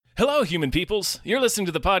Hello, human peoples. You're listening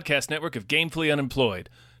to the podcast network of Gamefully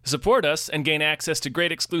Unemployed. To support us and gain access to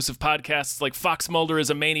great exclusive podcasts like Fox Mulder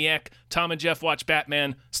is a Maniac, Tom and Jeff Watch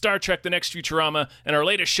Batman, Star Trek The Next Futurama, and our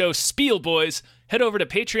latest show, Spiel Boys, head over to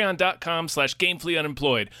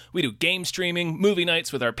patreon.com/gamefullyunemployed. We do game streaming, movie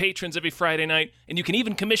nights with our patrons every Friday night, and you can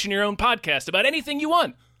even commission your own podcast about anything you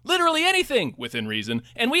want. Literally anything, within reason,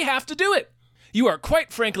 and we have to do it. You are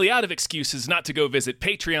quite frankly out of excuses not to go visit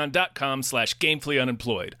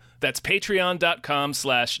patreon.com/gamefullyunemployed. That's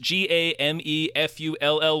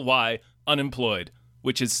patreon.com/GAMEFULLY unemployed,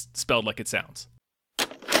 which is spelled like it sounds.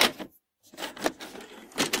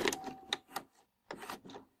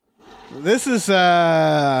 This is,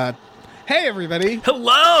 hey everybody.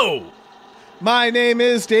 Hello! My name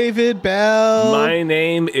is David Bell. My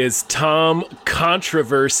name is Tom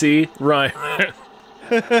Controversy Ryan.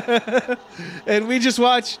 And we just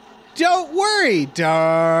watched Don't Worry,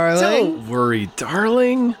 Darling. Don't worry,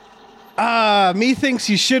 darling. Methinks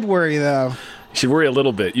you should worry, though. You should worry a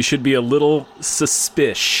little bit. You should be a little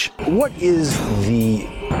suspicious. What is the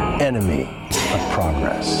enemy of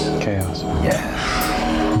progress? Chaos.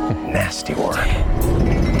 Yeah. Nasty word.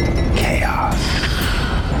 Chaos.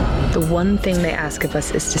 The one thing they ask of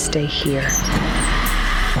us is to stay here,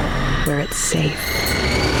 where it's safe.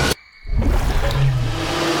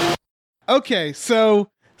 Okay,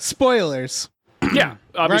 so spoilers. Yeah,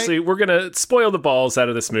 obviously, Right? we're going to spoil the balls out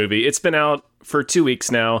of this movie. It's been out for 2 weeks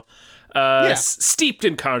now. Steeped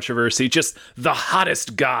in controversy, just the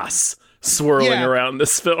hottest goss swirling around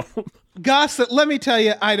this film. Goss that, let me tell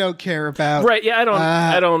you, I don't care about. Right, yeah,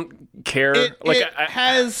 I don't care. It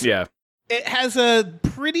has a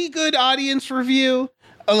pretty good audience review,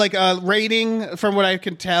 like a rating from what I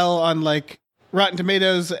can tell on like Rotten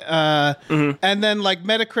Tomatoes, and then like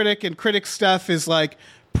Metacritic and critic stuff is like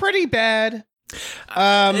pretty bad.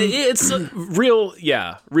 It's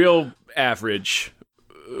real average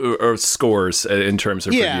or scores in terms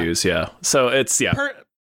of reviews. Yeah, so it's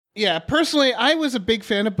Personally, I was a big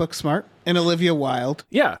fan of Booksmart and Olivia Wilde.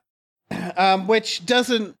 Yeah, which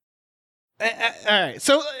doesn't. All right,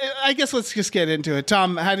 so I guess let's just get into it.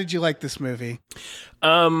 Tom, how did you like this movie?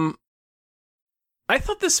 I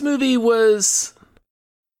thought this movie was.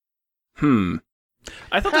 I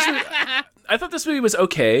thought this movie was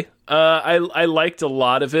okay. I liked a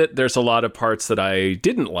lot of it. There's a lot of parts that I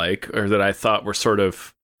didn't like, or that I thought were sort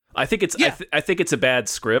of. I think it's. I think it's a bad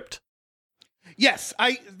script. Yes,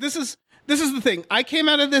 This is the thing. I came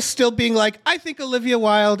out of this still being like, I think Olivia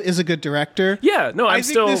Wilde is a good director. Yeah. No, I'm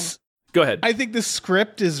still. Go ahead. I think the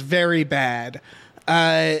script is very bad.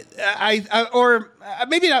 Or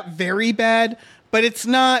maybe not very bad, but it's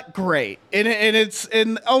not great.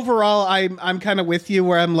 And overall, I'm kind of with you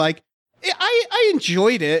where I'm like, I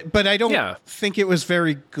enjoyed it, but I don't think it was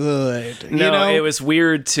very good. No, it was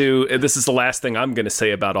weird this is the last thing I'm going to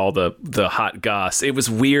say about all the hot goss. It was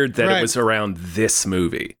weird that it was around this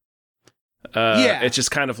movie. It's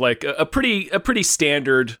just kind of like a pretty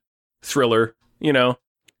standard thriller, you know.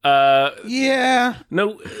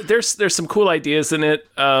 No, there's some cool ideas in it.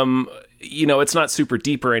 It's not super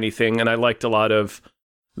deep or anything, and I liked a lot of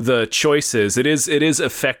the choices. It is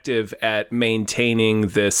effective at maintaining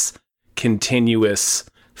this continuous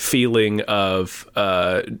feeling of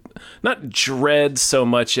not dread so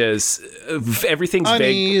much as everything's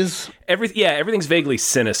unease. Everything's vaguely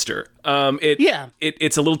sinister.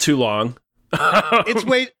 It's a little too long.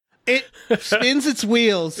 It spins its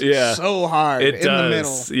wheels so hard in the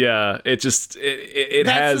middle. Yeah, it has.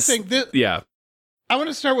 That's the thing. I want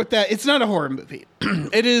to start with that. It's not a horror movie.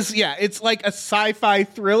 It is. Yeah, it's like a sci-fi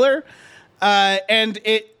thriller, and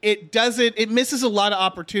it misses a lot of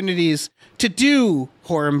opportunities to do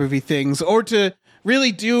horror movie things or to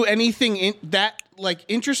really do anything that like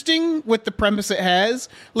interesting with the premise it has.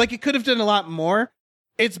 Like it could have done a lot more.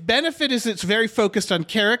 Its benefit is it's very focused on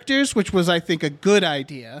characters, which was, I think, a good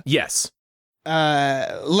idea. Yes.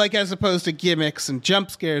 Like as opposed to gimmicks and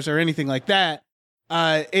jump scares or anything like that.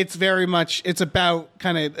 It's very much, it's about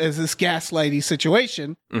kind of as this gaslighty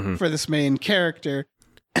situation for this main character.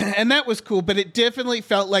 And that was cool, but it definitely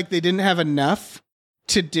felt like they didn't have enough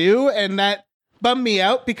to do. And that bummed me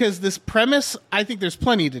out because this premise, I think there's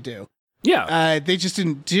plenty to do. Yeah. They just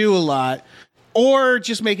didn't do a lot or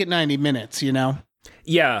just make it 90 minutes, you know?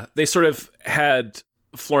 Yeah, they sort of had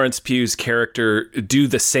Florence Pugh's character do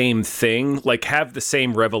the same thing, like have the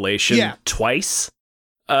same revelation twice.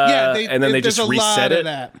 And then they just reset it.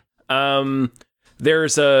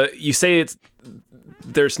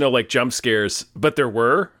 There's no like jump scares, but there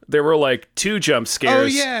were like 2 jump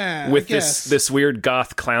scares with this weird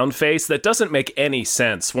goth clown face that doesn't make any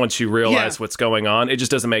sense once you realize what's going on. It just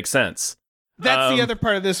doesn't make sense. That's the other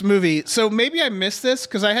part of this movie. So maybe I missed this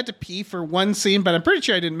because I had to pee for one scene, but I'm pretty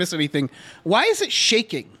sure I didn't miss anything. Why is it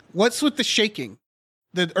shaking? What's with the shaking?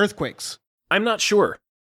 The earthquakes? I'm not sure.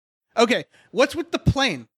 Okay. What's with the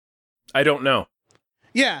plane? I don't know.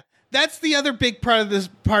 Yeah. That's the other big part of this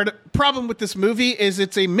problem with this movie is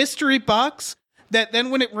it's a mystery box that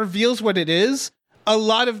then when it reveals what it is, a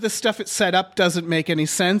lot of the stuff it set up doesn't make any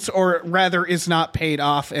sense, or rather is not paid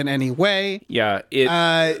off in any way. Yeah,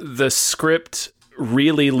 the script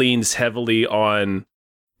really leans heavily on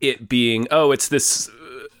it being, it's this...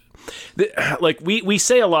 like, we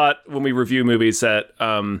say a lot when we review movies that,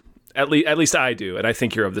 at least I do, and I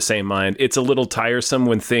think you're of the same mind, it's a little tiresome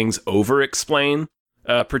when things over-explain,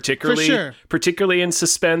 particularly in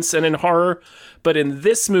suspense and in horror. But in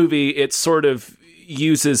this movie, it sort of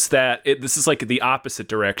uses that this is like the opposite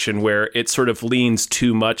direction where it sort of leans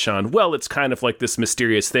too much on, well, it's kind of like this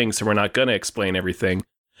mysterious thing, so we're not going to explain everything.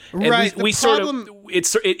 And right. We sort of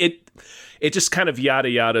it just kind of yada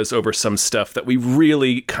yadas over some stuff that we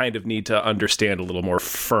really kind of need to understand a little more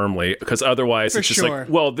firmly, because otherwise it's just like,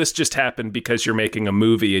 well, this just happened because you're making a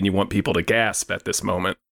movie and you want people to gasp at this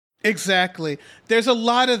moment. Exactly. There's a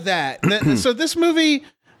lot of that. So this movie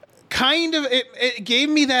kind of, it gave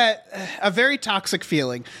me a very toxic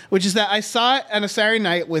feeling, which is that I saw it on a Saturday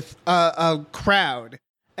night with a crowd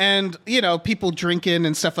and, people drinking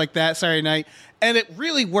and stuff like that Saturday night. And it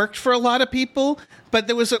really worked for a lot of people. But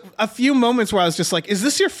there was a few moments where I was just like, is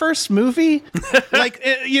this your first movie? Like,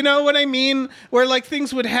 you know what I mean? Where like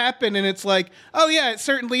things would happen and it's like, oh yeah, it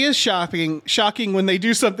certainly is shocking when they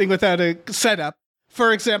do something without a setup.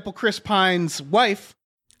 For example, Chris Pine's wife.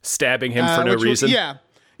 Stabbing him for no reason.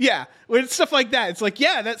 Yeah. When it's stuff like that, it's like,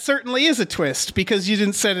 yeah, that certainly is a twist because you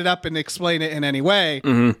didn't set it up and explain it in any way.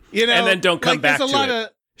 Mm-hmm. And then don't come back to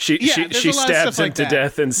it. She stabs him to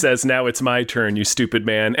death and says, now it's my turn, you stupid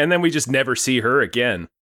man. And then we just never see her again.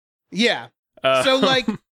 Yeah. So like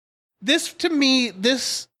this, to me,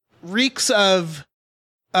 this reeks of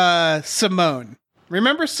Simone.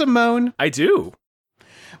 Remember Simone? I do.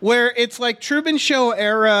 Where it's like Truman Show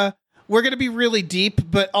era. We're going to be really deep,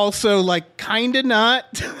 but also like kind of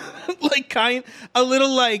not a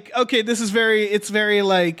little like, okay, it's very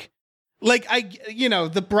like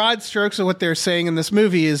the broad strokes of what they're saying in this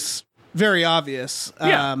movie is very obvious.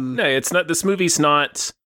 Yeah. No, it's not, this movie's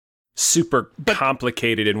not super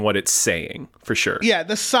complicated in what it's saying, for sure. Yeah.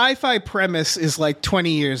 The sci-fi premise is like 20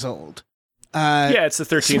 years old. It's the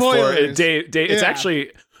 13th floor. It's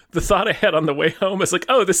actually, the thought I had on the way home is like,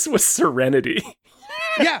 oh, this was Serenity.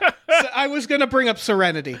 Yeah, so I was going to bring up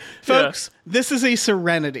Serenity. Folks, This is a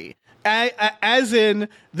Serenity. As in,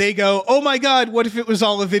 they go, oh my God, what if it was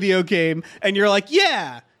all a video game? And you're like,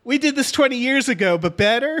 yeah, we did this 20 years ago, but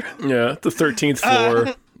better. Yeah, the 13th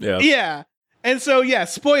floor. Yeah. And so,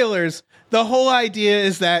 spoilers. The whole idea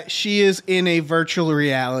is that she is in a virtual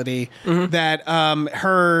reality, that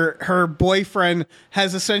her boyfriend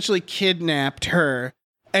has essentially kidnapped her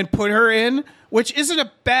and put her in, which isn't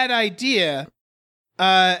a bad idea.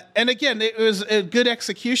 And again, it was a good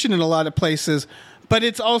execution in a lot of places, but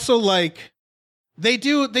it's also like they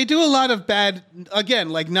do a lot of bad, again,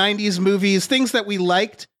 like 90s movies, things that we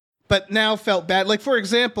liked, but now felt bad. Like, for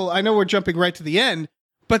example, I know we're jumping right to the end,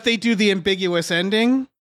 but they do the ambiguous ending.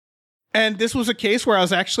 And this was a case where I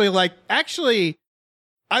was actually like,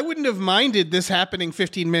 I wouldn't have minded this happening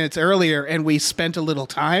 15 minutes earlier. And we spent a little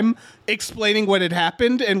time explaining what had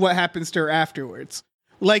happened and what happens to her afterwards.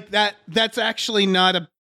 Like that's actually not a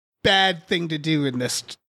bad thing to do in this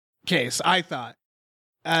case, I thought.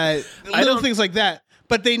 Little things like that.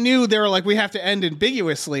 But they were like, we have to end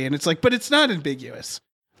ambiguously. And it's like, but it's not ambiguous.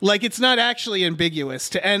 Like, it's not actually ambiguous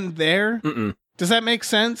to end there. Mm-mm. Does that make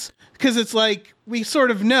sense? Because it's like, we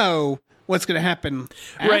sort of know what's going to happen.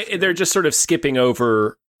 Right. After. They're just sort of skipping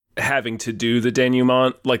over having to do the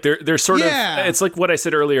denouement. Like they're sort of, it's like what I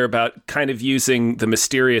said earlier about kind of using the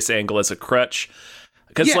mysterious angle as a crutch.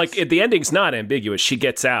 Because like the ending's not ambiguous. She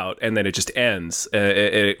gets out and then it just ends.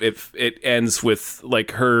 It ends with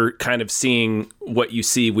like her kind of seeing what you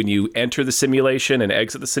see when you enter the simulation and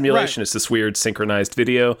exit the simulation. Right. It's this weird synchronized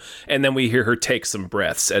video. And then we hear her take some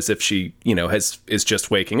breaths as if she, is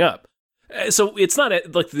just waking up. So it's not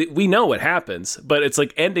like we know what happens, but it's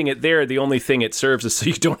like ending it there. The only thing it serves is so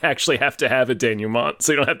you don't actually have to have a denouement.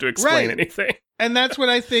 So you don't have to explain anything. And that's what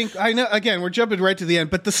I think. I know. Again, we're jumping right to the end,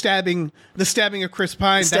 but the stabbing of Chris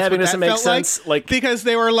Pine. Stabbing doesn't make sense. Like because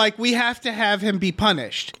they were like, we have to have him be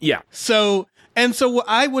punished. Yeah. So what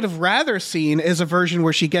I would have rather seen is a version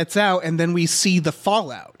where she gets out and then we see the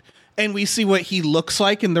fallout, and we see what he looks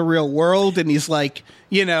like in the real world, and he's like,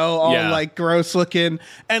 you know, all like gross looking.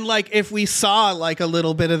 And like if we saw like a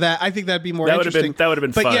little bit of that, I think that'd be more interesting. That would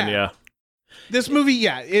have been fun, yeah. This movie,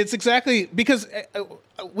 it's exactly because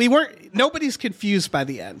nobody's confused by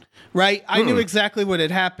the end, right? I knew exactly what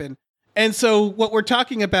had happened. And so what we're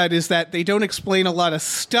talking about is that they don't explain a lot of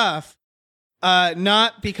stuff,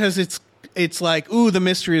 not because it's like, ooh, the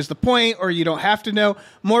mystery is the point, or you don't have to know,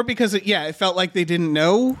 more because it felt like they didn't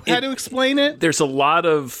know how to explain it. There's a lot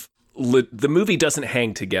of the movie doesn't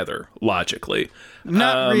hang together logically.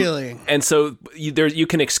 Not really. And so you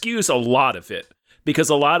can excuse a lot of it.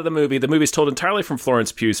 Because a lot of the movie's told entirely from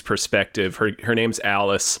Florence Pugh's perspective. Her name's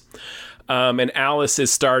Alice. And Alice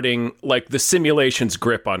is starting, like, the simulation's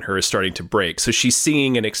grip on her is starting to break. So she's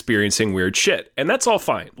seeing and experiencing weird shit. And that's all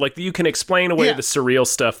fine. Like, you can explain away the surreal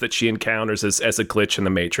stuff that she encounters as a glitch in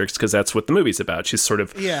the Matrix, because that's what the movie's about. She's sort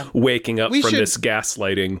of waking up from this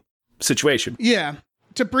gaslighting situation. Yeah.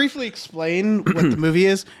 To briefly explain what the movie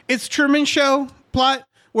is, it's Truman Show plot,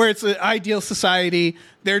 where it's an ideal society.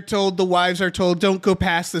 The wives are told, don't go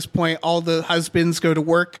past this point. All the husbands go to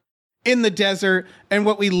work in the desert. And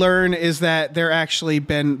what we learn is that they're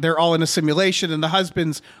all in a simulation, and the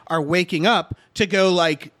husbands are waking up to go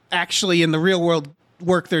like actually in the real world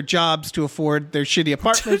work their jobs to afford their shitty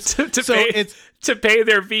apartments. to pay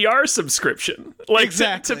their VR subscription. Like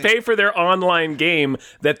exactly. to pay for their online game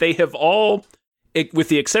that they have all... with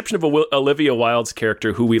the exception of Olivia Wilde's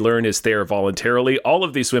character, who we learn is there voluntarily, all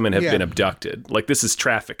of these women have been abducted. Like, this is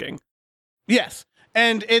trafficking. Yes.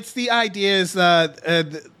 And it's the idea is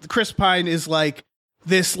Chris Pine is like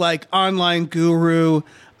this like online guru.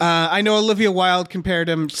 I know Olivia Wilde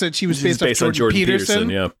said she was based on Jordan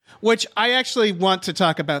Peterson, which I actually want to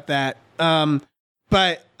talk about that.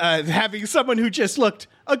 But having someone who just looked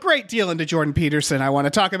a great deal into Jordan Peterson, I want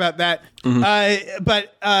to talk about that.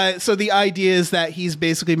 Mm-hmm. So the idea is that he's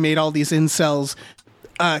basically made all these incels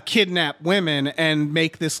kidnap women and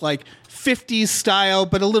make this like 50s style,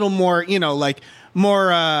 but a little more, you know, like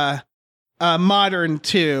more modern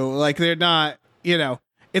too. Like they're not, you know,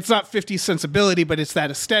 it's not 50s sensibility, but it's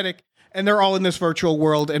that aesthetic. And they're all in this virtual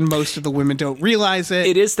world, and most of the women don't realize it.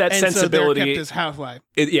 It is that sensibility. So they're kept as housewives.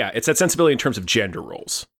 It's that sensibility in terms of gender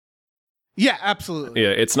roles. Yeah, absolutely. Yeah,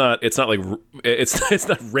 it's not it's not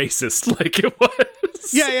racist like it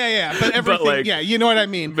was. Yeah. But everything, but like, you know what I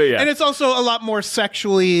mean. But and it's also a lot more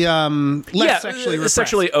sexually, less sexually repressed.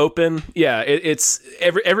 Sexually open. Yeah, it's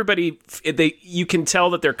everybody. You can tell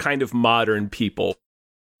that they're kind of modern people.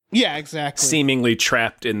 Yeah, exactly. Seemingly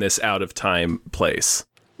trapped in this out of time place.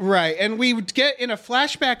 Right, and we would get in a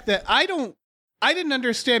flashback that I didn't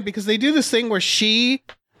understand, because they do this thing where she,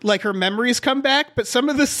 like, her memories come back, but some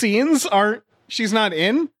of the scenes she's not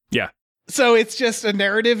in. Yeah. So it's just a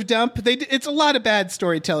narrative dump. It's a lot of bad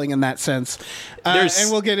storytelling in that sense. And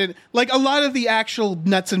we'll get in, like, a lot of the actual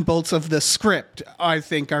nuts and bolts of the script, I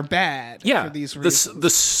think, are bad for these reasons. The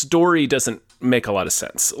story doesn't make a lot of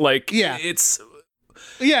sense. Like, it's...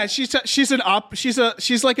 Yeah, she's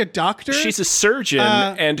like a doctor. She's a surgeon,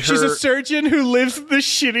 and she's a surgeon who lives in this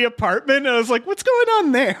shitty apartment. And I was like, what's going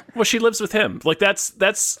on there? Well, she lives with him. Like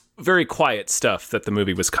that's very quiet stuff that the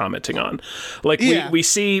movie was commenting on. Like we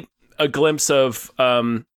see a glimpse of.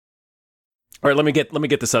 All right, let me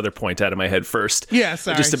get this other point out of my head first. Yeah,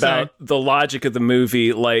 sorry. Just about the logic of the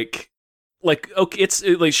movie, like okay, it's a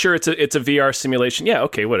VR simulation. Yeah,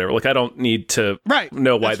 okay, whatever. Like I don't need to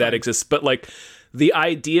know why that exists, but like. The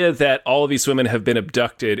idea that all of these women have been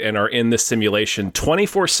abducted and are in this simulation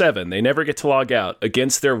 24/7, they never get to log out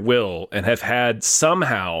against their will, and have had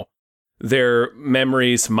somehow their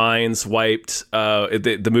memories, minds wiped.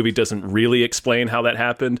 The movie doesn't really explain how that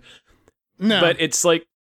happened. No. But it's like,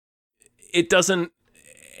 it doesn't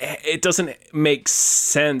make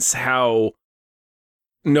sense how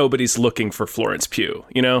nobody's looking for Florence Pugh,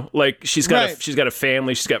 you know? Like she's got a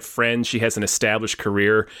family, she's got friends, she has an established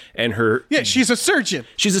career, and she's a surgeon.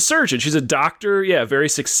 She's a doctor, very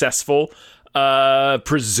successful,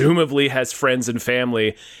 presumably has friends and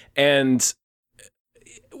family, and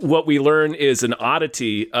what we learn is an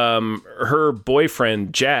oddity. Her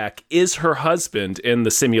boyfriend, Jack, is her husband in the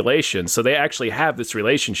simulation. So they actually have this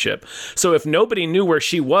relationship. So if nobody knew where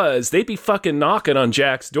she was, they'd be fucking knocking on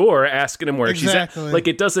Jack's door, asking him where she's at. Like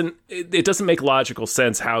it doesn't make logical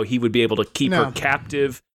sense how he would be able to keep her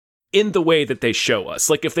captive in the way that they show us.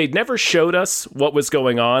 Like if they'd never showed us what was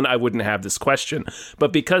going on, I wouldn't have this question.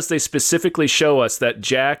 But because they specifically show us that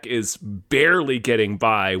Jack is barely getting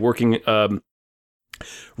by, working,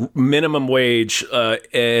 minimum wage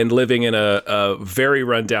and living in a very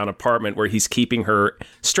rundown apartment where he's keeping her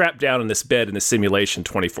strapped down in this bed in the simulation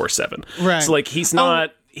 24/7. Right. So like he's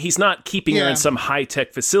not he's not keeping her in some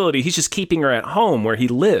high-tech facility. He's just keeping her at home where he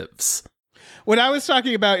lives. What I was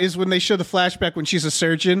talking about is when they show the flashback when she's a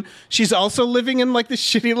surgeon, she's also living in like this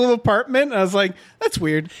shitty little apartment. I was like, that's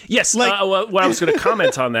weird. Yes. What I was going to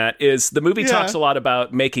comment on that is the movie talks a lot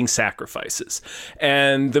about making sacrifices.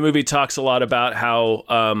 And the movie talks a lot about how,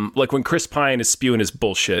 like when Chris Pine is spewing his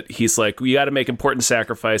bullshit, he's like, we got to make important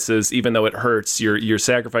sacrifices. Even though it hurts, you're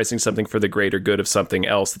sacrificing something for the greater good of something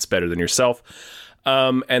else that's better than yourself.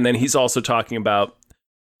 And then he's also talking about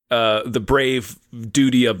the brave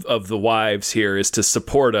duty of the wives here is to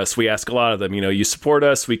support us. We ask a lot of them, you support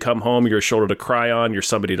us. We come home. You're a shoulder to cry on. You're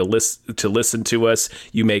somebody to listen to us.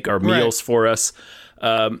 You make our meals for us.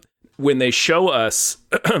 When they show us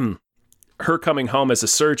her coming home as a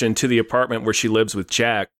surgeon to the apartment where she lives with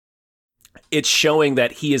Jack, it's showing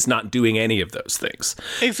that he is not doing any of those things.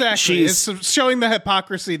 Exactly. It's showing the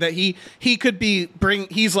hypocrisy that he could be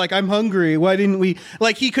he's like, I'm hungry. Why didn't we?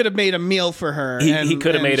 Like, he could have made a meal for her. He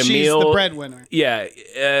could have made a meal. She's the breadwinner. Yeah.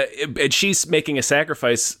 And she's making a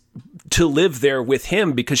sacrifice to live there with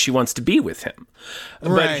him because she wants to be with him.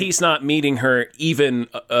 Right. But he's not meeting her even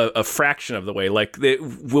a fraction of the way. Like,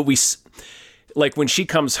 when she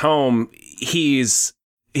comes home, he's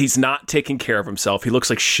not taking care of himself. He looks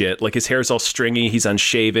like shit. Like, his hair's all stringy. He's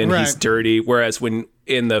unshaven. Right. He's dirty. Whereas when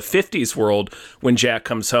in the 50s world, when Jack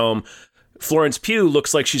comes home, Florence Pugh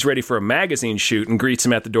looks like she's ready for a magazine shoot and greets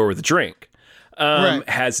him at the door with a drink.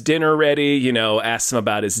 Has dinner ready, asks him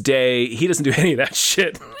about his day. He doesn't do any of that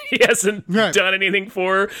shit. He hasn't done anything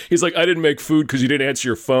for her. He's like, I didn't make food because you didn't answer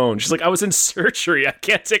your phone. She's like, I was in surgery. I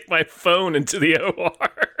can't take my phone into the OR.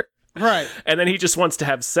 Right. And then he just wants to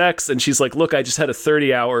have sex. And she's like, look, I just had a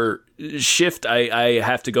 30-hour shift. I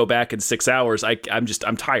have to go back in 6 hours.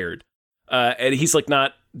 I'm tired. And he's like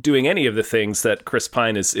not doing any of the things that Chris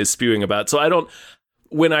Pine is spewing about. So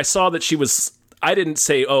when I saw that I didn't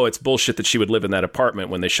say, oh, it's bullshit that she would live in that apartment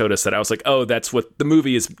when they showed us that. I was like, oh, that's what the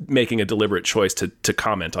movie is making a deliberate choice to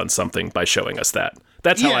comment on something by showing us that.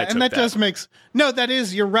 That's how I took that. And that does make... No, that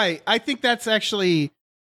is, you're right. I think that's actually...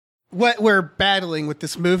 What we're battling with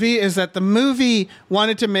this movie is that the movie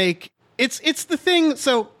wanted to make it's the thing.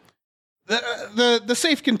 So the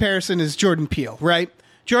safe comparison is Jordan Peele, right?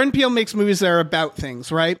 Jordan Peele makes movies that are about things,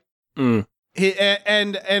 right? And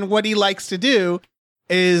what he likes to do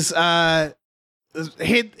is hide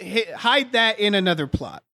that in another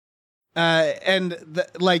plot,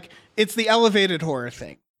 it's the elevated horror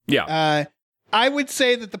thing. Yeah, I would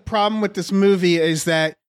say that the problem with this movie is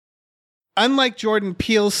that, unlike Jordan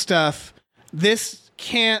Peele's stuff, this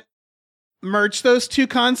can't merge those two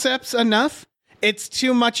concepts enough. It's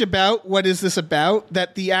too much about what is this about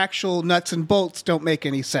that the actual nuts and bolts don't make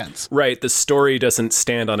any sense. Right. The story doesn't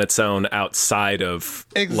stand on its own outside of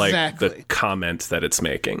like the comment that it's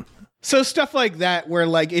making. So stuff like that where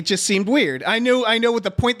like it just seemed weird. I know what the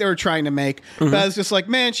point they were trying to make, but I was just like,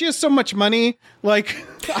 man, she has so much money. Like,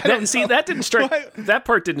 that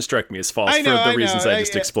part didn't strike me as false for the reasons I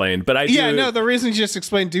just explained. But the reasons you just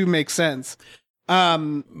explained do make sense.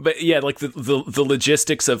 But yeah, like the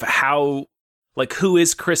logistics of how, like, who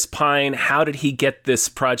is Chris Pine? How did he get this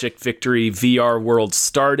Project Victory VR world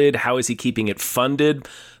started? How is he keeping it funded?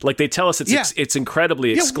 Like, they tell us it's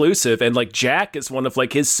incredibly exclusive, and like Jack is one of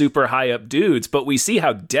like his super high up dudes, but we see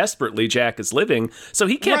how desperately Jack is living, so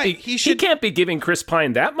he can't he can't be giving Chris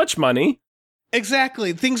Pine that much money.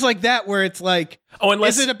 Exactly, things like that where it's like,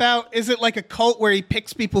 is it like a cult where he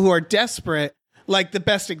picks people who are desperate, like the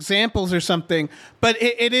best examples or something? But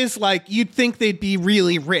it is like, you'd think they'd be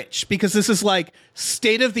really rich because this is like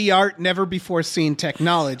state of the art, never before seen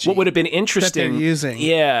technology. What would have been interesting that they're using.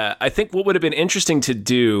 Yeah, I think what would have been interesting to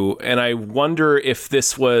do, and I wonder if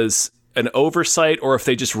this was an oversight or if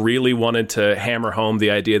they just really wanted to hammer home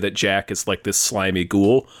the idea that Jack is like this slimy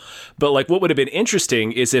ghoul. But like, what would have been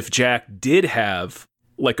interesting is if Jack did have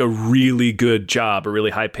like a really good job, a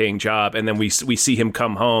really high paying job, and then we see him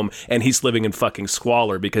come home and he's living in fucking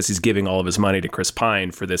squalor because he's giving all of his money to Chris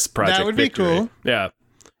Pine for this Project Victory. That would be cool. Yeah.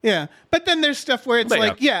 Yeah. But then there's stuff where it's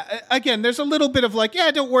again, there's a little bit of like,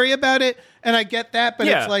 don't worry about it. And I get that, but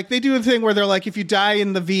it's like, they do a thing where they're like, if you die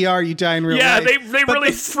in the VR, you die in real life. Yeah, they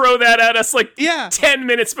really throw that at us like 10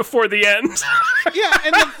 minutes before the end.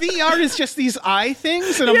 And the VR is just these eye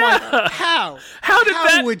things, and I'm like, how?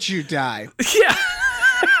 How would you die? Yeah.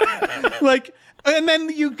 Like, and then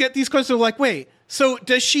you get these questions of like, wait, so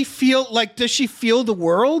does she feel the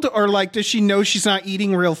world, or like, does she know she's not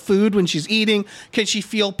eating real food when she's eating? Can she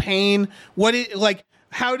feel pain?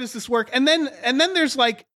 How does this work? And then there's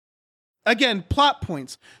like, again, plot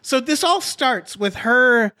points. So this all starts with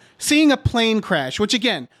her seeing a plane crash, which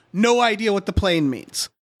again, no idea what the plane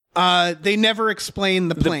means. They never explain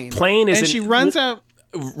the plane. The plane is... And she runs out...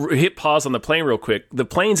 Hit pause on the plane real quick. The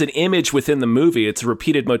plane's an image within the movie. It's a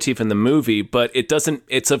repeated motif in the movie, but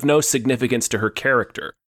it's of no significance to her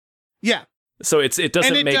character. Yeah. So it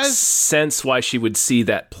doesn't make sense why she would see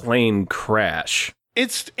that plane crash.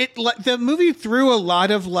 The movie threw a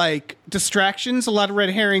lot of like distractions, a lot of red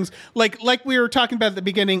herrings. Like we were talking about at the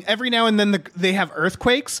beginning, every now and then they have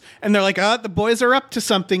earthquakes and they're like, the boys are up to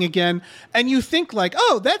something again. And you think like,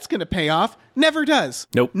 that's going to pay off. Never does.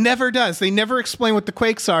 Nope. Never does. They never explain what the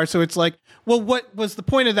quakes are. So it's like, well, what was the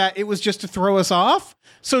point of that? It was just to throw us off.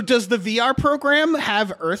 So does the VR program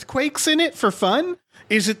have earthquakes in it for fun?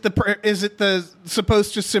 Is it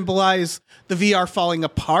supposed to symbolize the VR falling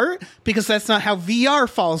apart? Because that's not how VR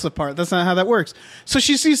falls apart. That's not how that works. So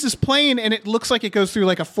she sees this plane and it looks like it goes through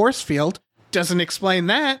like a force field. Doesn't explain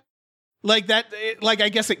that. Like that, I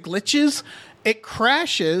guess it glitches. It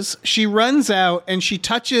crashes. She runs out and she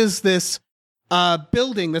touches this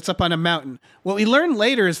building that's up on a mountain. What we learn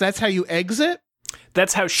later is that's how you exit.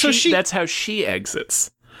 That's how she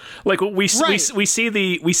exits. Like we see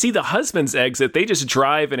the husband's exit. They just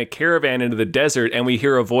drive in a caravan into the desert, and we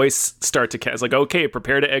hear a voice start to cast like, "Okay,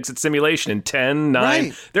 prepare to exit simulation in 10, 9."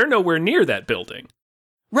 Right. They're nowhere near that building.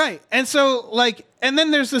 Right. And so and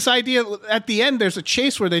then there's this idea at the end. There's a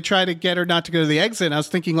chase where they try to get her not to go to the exit. And I was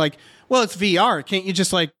thinking like, well, it's VR. Can't you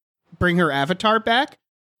just like bring her avatar back?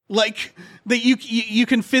 Like that you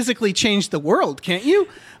can physically change the world, can't you?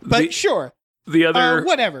 But sure. The other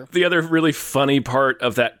whatever. The other really funny part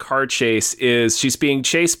of that car chase is she's being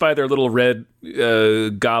chased by their little red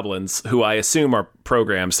goblins, who I assume are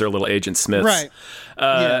programs. They're little Agent Smiths.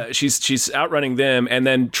 Right. She's outrunning them, and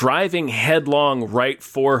then driving headlong right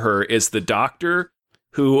for her is the Doctor,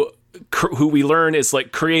 who we learn is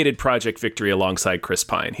like created Project Victory alongside Chris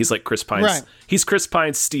Pine. He's like Chris Pine's. Right. He's Chris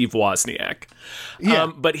Pine's Steve Wozniak. Yeah.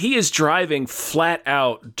 But he is driving flat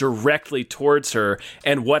out directly towards her.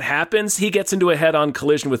 And what happens? He gets into a head-on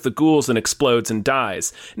collision with the ghouls and explodes and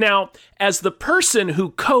dies. Now, as the person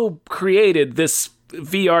who co-created this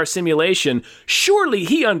VR simulation, surely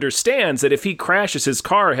he understands that if he crashes his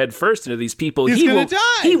car head first into these people, he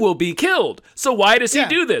will be killed. So why does he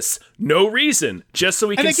do this? No reason. Just so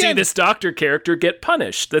we can see this Doctor character get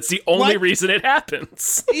punished. That's the only reason it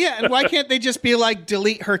happens. Yeah, and why can't they just be like,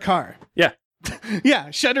 delete her car? Yeah.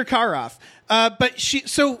 Yeah, shut her car off.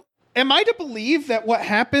 So am I to believe that what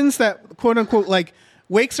happens that quote unquote like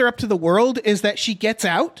wakes her up to the world is that she gets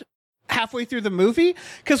out halfway through the movie?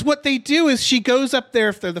 Because what they do is she goes up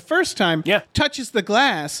there for the first time, touches the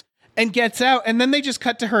glass, and gets out, and then they just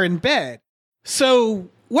cut to her in bed. So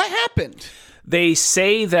what happened? They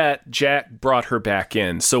say that Jack brought her back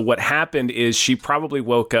in. So what happened is she probably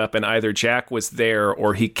woke up and either Jack was there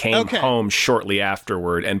or he came home shortly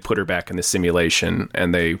afterward and put her back in the simulation,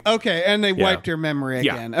 and they wiped her memory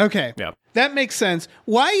again. Yeah. Okay. Yeah. That makes sense.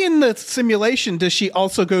 Why in the simulation does she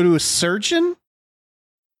also go to a surgeon?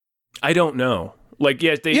 I don't know. Like, they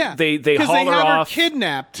haul her off. Her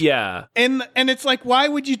kidnapped. Yeah. And it's like, why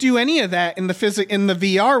would you do any of that in the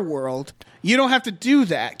VR world? You don't have to do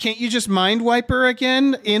that. Can't you just mind wipe her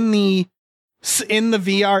again in the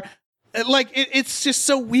VR? Like, it's just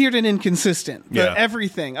so weird and inconsistent.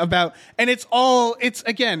 Everything about, and it's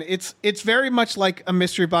very much like a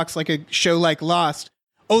mystery box, like a show like Lost.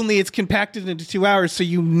 Only it's compacted into 2 hours, so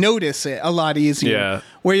you notice it a lot easier. Yeah.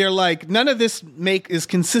 Where you're like, none of this is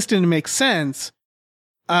consistent and makes sense.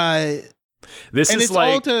 This is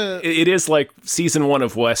like it is like season 1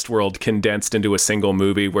 of Westworld condensed into a single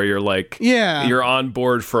movie, where you're like, you're on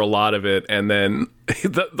board for a lot of it, and then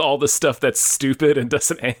all the stuff that's stupid and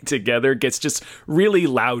doesn't hang together gets just really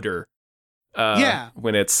louder.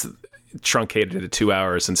 When it's truncated into 2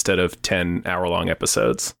 hours instead of 10-hour-long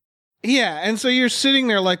episodes. Yeah, and so you're sitting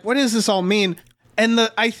there like, what does this all mean? And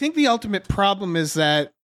I think the ultimate problem is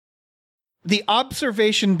that the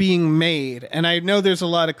observation being made, and I know there's a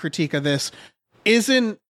lot of critique of this,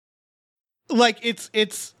 isn't like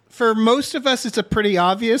it's for most of us, it's a pretty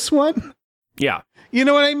obvious one. Yeah. You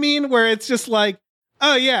know what I mean? Where it's just like,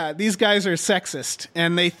 oh yeah, these guys are sexist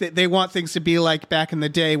and they want things to be like back in the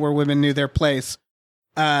day where women knew their place.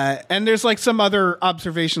 And there's like some other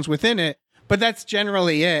observations within it. But that's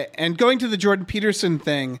generally it. And going to the Jordan Peterson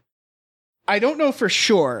thing, I don't know for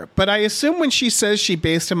sure, but I assume when she says she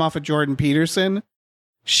based him off of Jordan Peterson,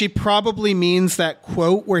 she probably means that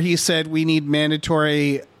quote where he said we need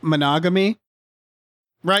mandatory monogamy,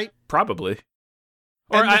 right? Probably.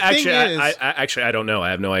 Or I don't know. I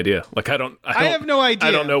have no idea. Like I have no idea.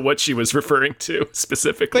 I don't know what she was referring to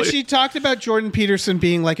specifically. But she talked about Jordan Peterson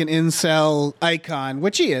being like an incel icon,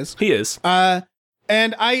 which he is. He is.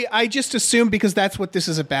 And I just assume because that's what this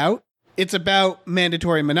is about. It's about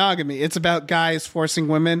mandatory monogamy. It's about guys forcing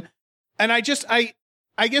women. And I guess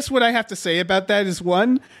what I have to say about that is,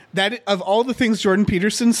 one, that of all the things Jordan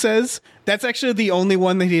Peterson says, that's actually the only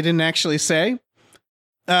one that he didn't actually say.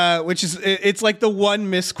 Which is, it's like the one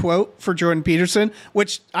misquote for Jordan Peterson,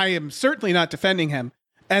 which I am certainly not defending him.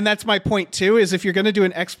 And that's my point too, is if you're going to do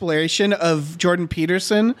an exploration of Jordan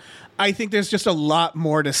Peterson, I think there's just a lot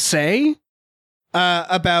more to say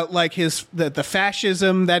about like the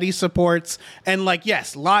fascism that he supports, and like,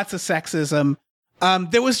 yes, lots of sexism.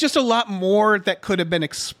 There was just a lot more that could have been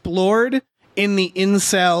explored in the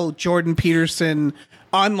incel Jordan Peterson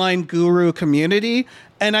online guru community.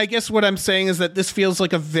 And I guess what I'm saying is that this feels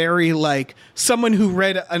like a very, like, someone who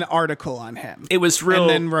read an article on him. It was real.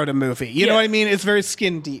 And then wrote a movie. You know what I mean? It's very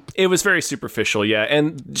skin deep. It was very superficial, yeah.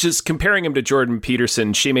 And just comparing him to Jordan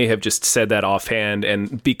Peterson, she may have just said that offhand.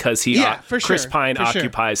 And because Chris Pine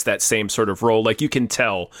occupies that same sort of role, like, you can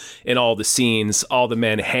tell in all the scenes, all the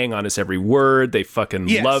men hang on his every word. They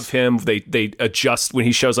fucking love him. They adjust when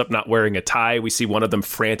he shows up not wearing a tie. We see one of them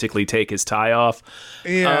frantically take his tie off.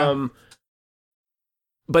 Yeah.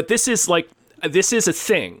 But this is a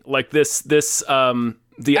thing, like this the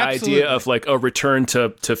Absolutely. Idea of like a return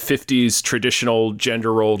to 50s traditional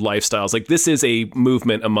gender rolled lifestyles. Like, this is a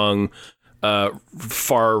movement among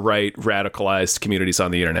far right radicalized communities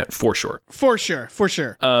on the internet, for sure. For sure.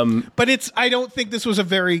 But I don't think this was a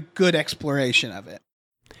very good exploration of it.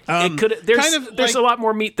 It could. There's a lot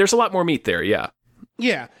more meat. There's a lot more meat there. Yeah.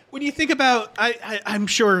 Yeah. When you think about, I'm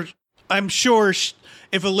sure.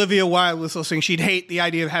 If Olivia Wilde was listening, she'd hate the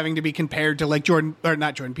idea of having to be compared to like Jordan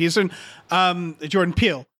Peterson, Jordan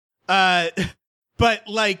Peele. But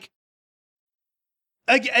like,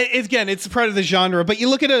 again, it's part of the genre. But you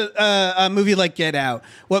look at a movie like Get Out.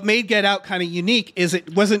 What made Get Out kind of unique is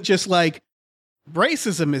it wasn't just like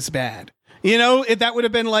racism is bad. You know, that would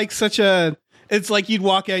have been like it's like you'd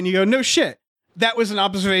walk out and you go, no shit. That was an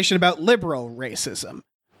observation about liberal racism.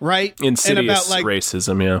 Right? Insidious about, like,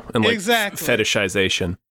 racism, yeah. And like exactly.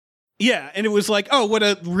 fetishization. Yeah, and it was like, oh, what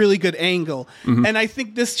a really good angle. Mm-hmm. And I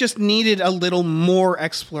think this just needed a little more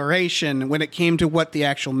exploration when it came to what the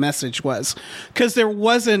actual message was. Because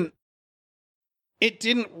it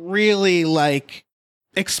didn't really like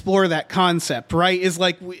explore that concept, right? Is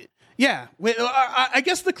like, I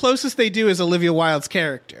guess the closest they do is Olivia Wilde's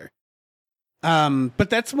character.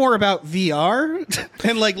 But that's more about VR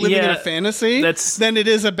and like living in a fantasy than it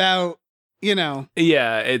is about, you know.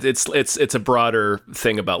 Yeah, it's a broader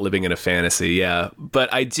thing about living in a fantasy. Yeah,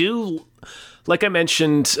 but I do, like I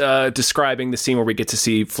mentioned, describing the scene where we get to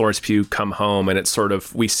see Florence Pugh come home, and it's sort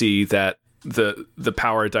of, we see that the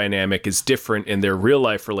power dynamic is different in their real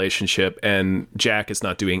life relationship, and Jack is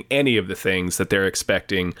not doing any of the things that they're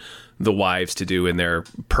expecting the wives to do in their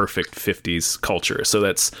perfect 50s culture. So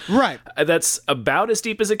that's right. That's about as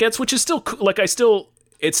deep as it gets, which is still like, I like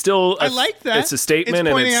that. It's a statement,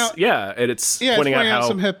 it's pointing out how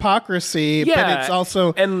some hypocrisy, but it's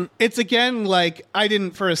also, and it's again, like, I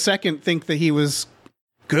didn't for a second think that he was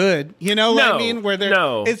good, you know what I mean? Where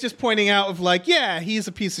it's just pointing out of like, yeah, he's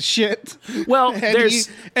a piece of shit. Well,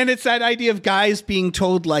 and it's that idea of guys being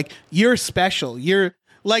told like, you're special, you're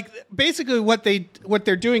like, basically what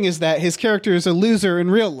they're doing is that his character is a loser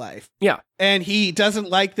in real life. Yeah. And he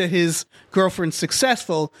doesn't like that his girlfriend's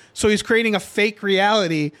successful, so he's creating a fake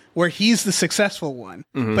reality where he's the successful one.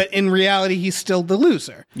 Mm-hmm. But in reality, he's still the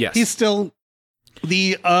loser. Yes. He's still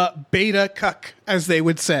the beta cuck, as they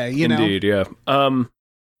would say, you know? Indeed, yeah.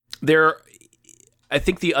 I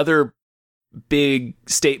think the other big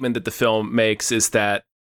statement that the film makes is that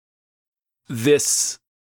this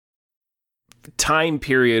time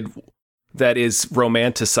period that is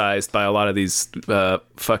romanticized by a lot of these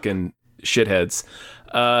fucking shitheads,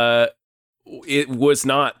 it was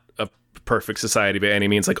not a perfect society by any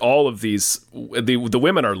means. Like, all of these, the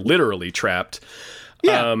women are literally trapped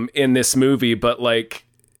in this movie, but like,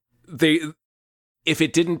 if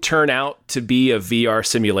it didn't turn out to be a VR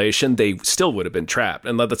simulation, they still would have been trapped.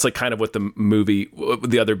 And that's like kind of what the movie,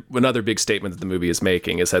 another big statement that the movie is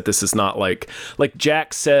making, is that this is not like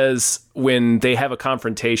Jack says when they have a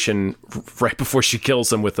confrontation right before she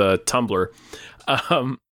kills him with a tumbler.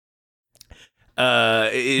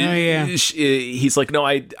 He's like, no,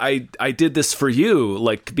 I did this for you,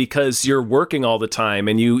 like, because you're working all the time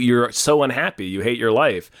and you're so unhappy, you hate your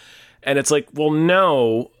life. And it's like, well,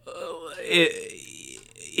 no,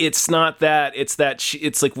 it's not that. It's that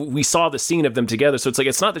it's like, we saw the scene of them together. So it's like,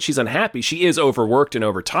 it's not that she's unhappy. She is overworked and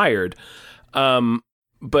overtired.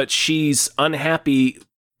 But she's unhappy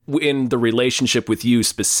in the relationship with you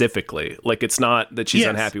specifically. Like, it's not that she's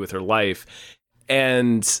unhappy with her life.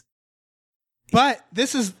 But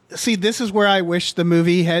this is where I wish the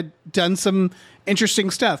movie had done some interesting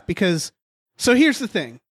stuff, because so here's the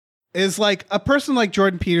thing, is like a person like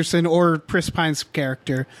Jordan Peterson or Chris Pine's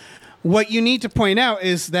character, what you need to point out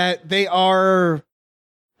is that they are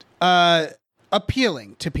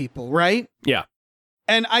appealing to people, right? Yeah.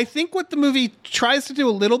 And I think what the movie tries to do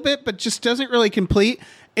a little bit, but just doesn't really complete,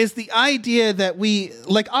 is the idea that we,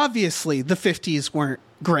 like, obviously the 50s weren't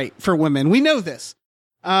great for women. We know this.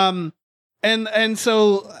 And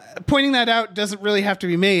so pointing that out doesn't really have to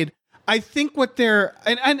be made. I think what they're,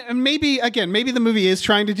 and maybe, again, maybe the movie is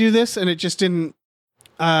trying to do this and it just didn't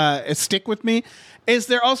stick with me, is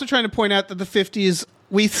they're also trying to point out that the 50s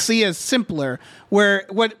we see as simpler, where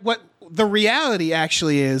what the reality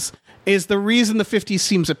actually is the reason the 50s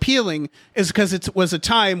seems appealing is because it was a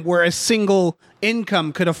time where a single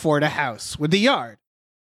income could afford a house with a yard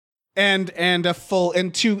and a full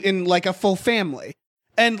a full family.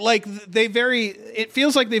 And like it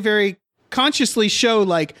feels like they very consciously show,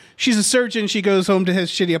 like, she's a surgeon, she goes home to his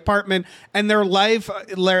shitty apartment, and their life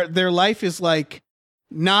is like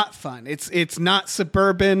not fun. It's not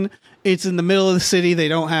suburban. It's in the middle of the city. They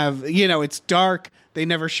don't have, it's dark. They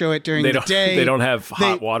never show it during the day. They don't have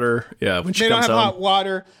hot water. Yeah, when she comes home. Hot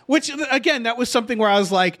water. Which, again, that was something where I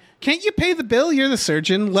was like, can't you pay the bill? You're the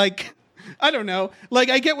surgeon. Like, I don't know. Like,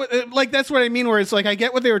 I get what, like, that's what I mean, where it's like, I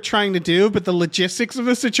get what they were trying to do, but the logistics of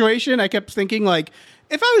the situation, I kept thinking, like,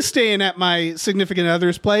 if I was staying at my significant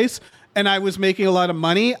other's place and I was making a lot of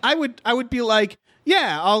money, I would be like,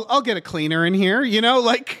 yeah, I'll get a cleaner in here,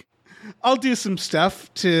 like, I'll do some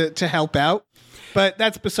stuff to help out. But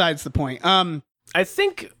that's besides the point. I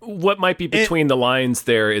think what might be between the lines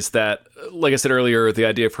there is that, like I said earlier, the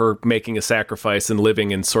idea of her making a sacrifice and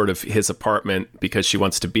living in sort of his apartment because she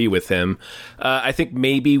wants to be with him. I think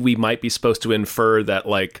maybe we might be supposed to infer that,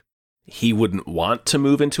 like, he wouldn't want to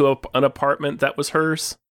move into an apartment that was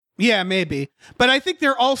hers. Yeah, maybe. But I think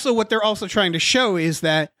what they're also trying to show is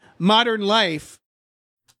that modern life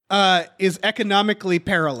is economically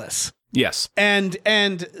perilous. Yes. And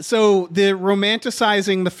so the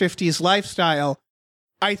romanticizing the 50s lifestyle,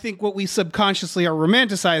 I think what we subconsciously are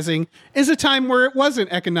romanticizing is a time where it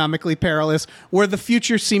wasn't economically perilous, where the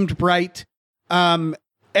future seemed bright. And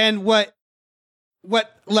what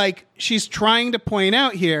like she's trying to point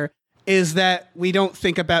out here is that we don't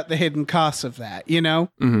think about the hidden costs of that,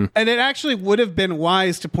 Mm-hmm. And it actually would have been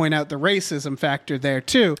wise to point out the racism factor there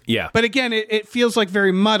too. Yeah. But again, it feels like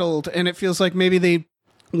very muddled, and it feels like maybe they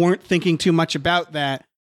weren't thinking too much about that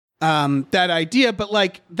idea. But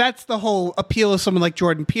like, that's the whole appeal of someone like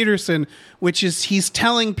Jordan Peterson, which is he's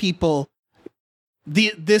telling people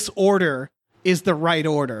this order is the right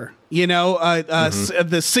order,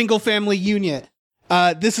 the single family unit.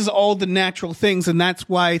 This is all the natural things, and that's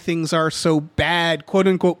why things are so bad, quote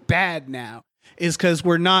unquote bad now, is because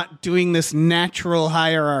we're not doing this natural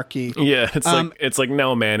hierarchy. Yeah, it's like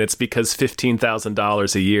no, man, it's because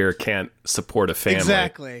 $15,000 a year can't support a family.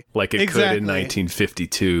 Exactly. Like it could in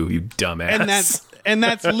 1952, you dumbass. And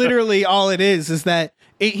that's literally all it is that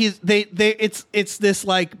it's this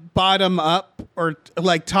like bottom up or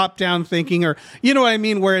like top down thinking, or you know what I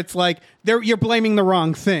mean, where it's like you're blaming the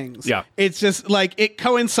wrong things. Yeah. It's just like it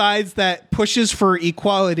coincides that pushes for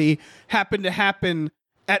equality happen to happen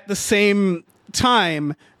at the same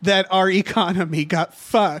time that our economy got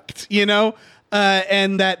fucked,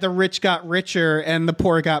 and that the rich got richer and the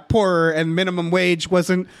poor got poorer, and minimum wage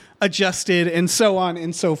wasn't adjusted, and so on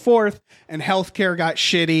and so forth, and healthcare got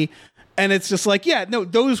shitty. And it's just like, yeah, no,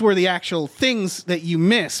 those were the actual things that you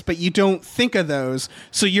miss, but you don't think of those.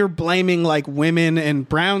 So you're blaming like women and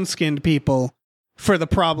brown-skinned people for the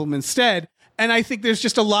problem instead. And I think there's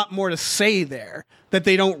just a lot more to say there that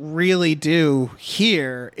they don't really do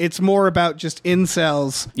here. It's more about just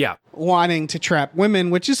incels wanting to trap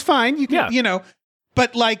women, which is fine. You can,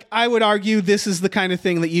 but like, I would argue this is the kind of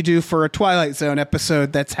thing that you do for a Twilight Zone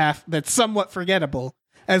episode that's somewhat forgettable,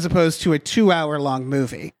 as opposed to a 2-hour-long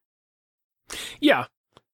movie. Yeah.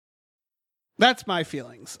 That's my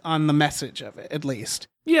feelings on the message of it, at least.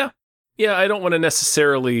 Yeah. Yeah, I don't want to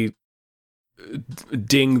necessarily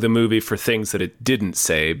ding the movie for things that it didn't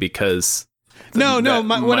say, because what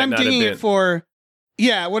I'm dinging it for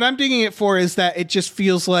is that it just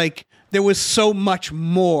feels like there was so much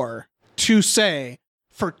more to say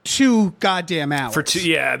for 2 goddamn hours.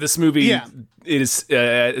 This movie it's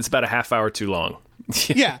about a half hour too long.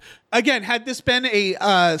 Yeah. Again, had this been a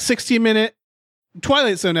 60-minute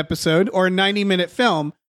Twilight Zone episode or a 90-minute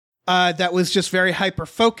film that was just very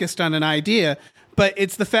hyper-focused on an idea, but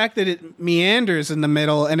it's the fact that it meanders in the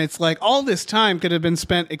middle, and it's like all this time could have been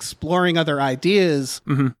spent exploring other ideas.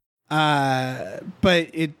 Mm-hmm. But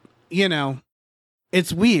it, you know,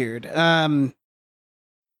 it's weird. And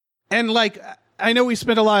like, I know we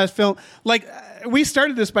spent a lot of film, like we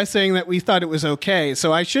started this by saying that we thought it was okay.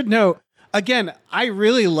 So I should note, again, I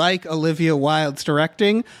really like Olivia Wilde's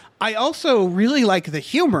directing. I also really like the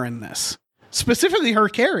humor in this. Specifically, her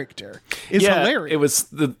character is hilarious. It was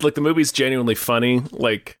the movie's genuinely funny.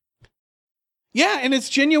 Like, yeah, and it's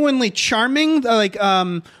genuinely charming. Like,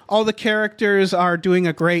 all the characters are doing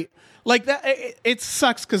a great. Like that. It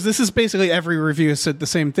sucks because this is basically every review has said the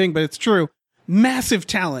same thing, but it's true. Massive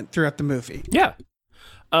talent throughout the movie. Yeah,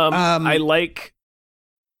 I like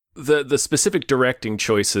the specific directing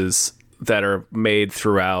choices that are made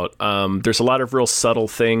throughout. There's a lot of real subtle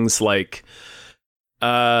things like.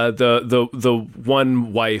 The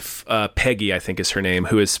one wife, Peggy, I think is her name,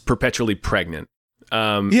 who is perpetually pregnant.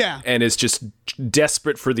 And is just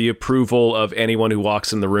desperate for the approval of anyone who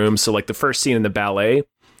walks in the room. So like the first scene in the ballet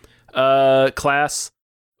class,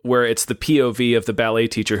 where it's the POV of the ballet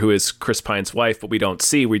teacher who is Chris Pine's wife, but we don't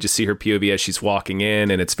see. We just see her POV as she's walking in,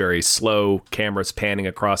 and it's very slow. Cameras panning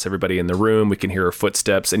across everybody in the room. We can hear her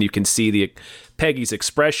footsteps, and you can see Peggy's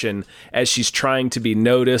expression as she's trying to be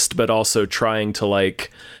noticed, but also trying to like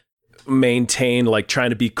maintain, like trying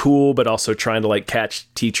to be cool, but also trying to like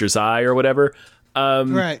catch teacher's eye or whatever.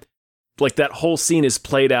 Right. Like that whole scene is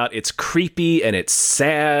played out. It's creepy and it's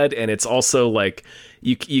sad, and it's also like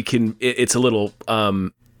you can. It's a little.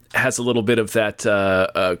 Has a little bit of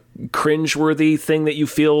that cringe-worthy thing that you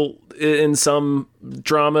feel in some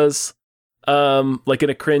dramas, like in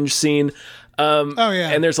a cringe scene.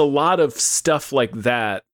 And there's a lot of stuff like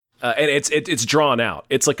that, and it's drawn out.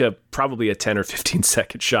 It's like probably a 10 or 15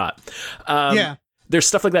 second shot. There's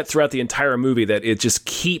stuff like that throughout the entire movie that it just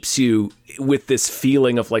keeps you with this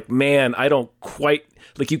feeling of like, man, I don't quite.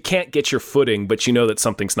 Like you can't get your footing, but you know that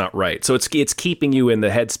something's not right. So it's keeping you in the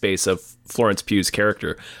headspace of Florence Pugh's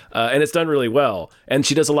character, and it's done really well. And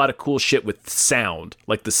she does a lot of cool shit with sound,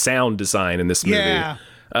 like the sound design in this movie. Yeah.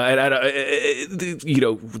 You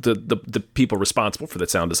know, the people responsible for the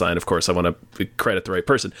sound design, of course, I want to credit the right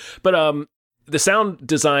person. But the sound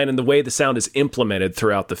design and the way the sound is implemented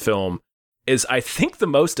throughout the film is, I think, the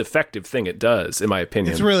most effective thing it does, in my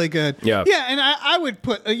opinion. It's really good. Yeah. Yeah, and I would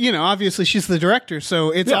put, you know, obviously she's the director, so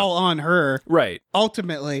it's all on her. Right.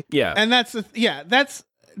 Ultimately. Yeah. And that's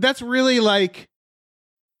really like,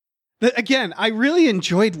 again, I really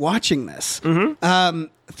enjoyed watching this. Mm-hmm.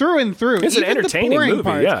 Through and through. It's an entertaining movie,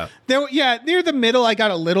 parts, near the middle, I got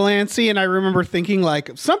a little antsy, and I remember thinking, like,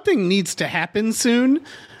 something needs to happen soon.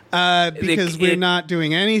 Because we're not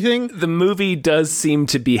doing anything. The movie does seem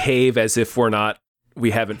to behave as if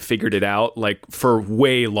we haven't figured it out, like for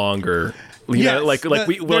way longer. You know,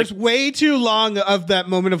 there's way too long of that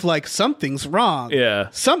moment of like, something's wrong. Yeah.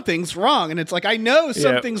 Something's wrong. And it's like, I know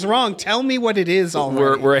something's wrong. Tell me what it is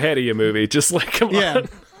already. We're ahead of you, movie. Just like, come on.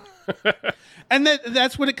 And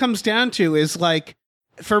that's what it comes down to is like,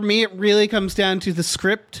 for me, it really comes down to the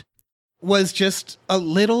script was just a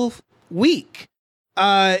little weak.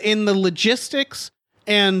 In the logistics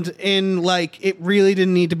and in like, it really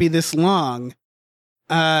didn't need to be this long.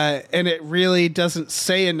 And it really doesn't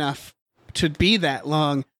say enough to be that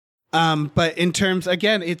long. But in terms,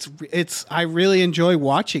 again, I really enjoy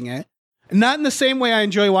watching it. Not in the same way I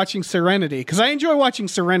enjoy watching Serenity, because I enjoy watching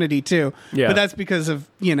Serenity too. Yeah. But that's because of,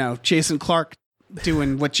 you know, Jason Clarke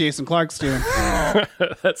doing what Jason Clarke's doing.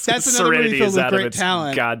 That's another movie filled with great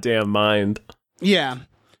talent. Goddamn mind. Yeah.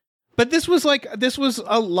 But this was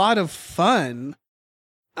a lot of fun.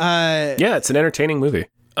 Yeah, it's an entertaining movie.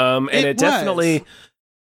 And it definitely,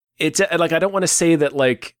 it's like, I don't want to say that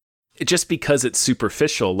like, just because it's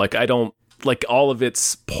superficial, like I don't, like all of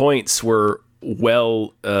its points were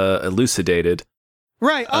well elucidated.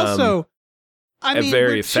 Right. Also, I mean,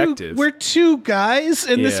 very effective. We're two guys,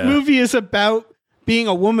 and this movie is about being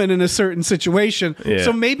a woman in a certain situation. Yeah.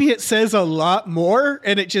 So maybe it says a lot more,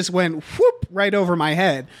 and it just went whoop right over my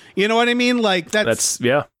head. You know what I mean? Like that's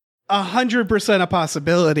 100% a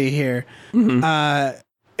possibility here. Mm-hmm.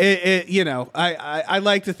 You know, I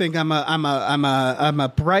like to think I'm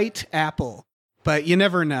a bright apple, but you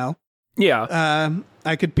never know. Yeah.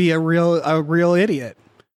 I could be a real idiot.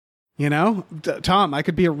 You know, Tom, I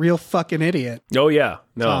could be a real fucking idiot. Oh yeah.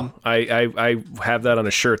 No, Tom. I have that on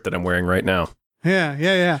a shirt that I'm wearing right now.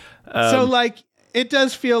 Yeah. So like, it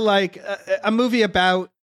does feel like a movie about,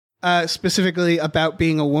 specifically about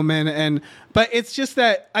being a woman, but it's just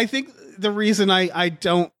that I think the reason I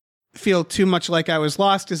don't feel too much like I was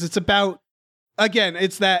lost is it's about, again,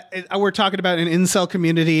 it's that we're talking about an incel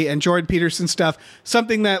community and Jordan Peterson stuff,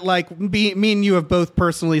 something that like me and you have both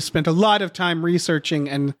personally spent a lot of time researching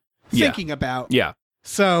and thinking about. Yeah.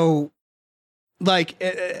 So, like,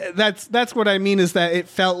 that's what I mean, is that it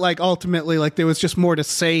felt like ultimately like there was just more to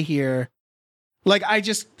say here. Like, I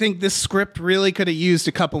just think this script really could have used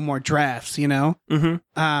a couple more drafts, you know?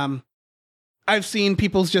 Mm-hmm. I've seen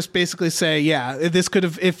people just basically say, yeah, this could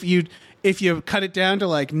have, if you cut it down to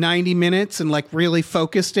like 90 minutes and like really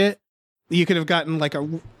focused it, you could have gotten like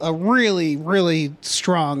a really, really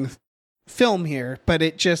strong film here. But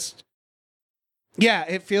it just, yeah,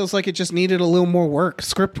 it feels like it just needed a little more work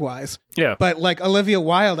script wise. Yeah. But like Olivia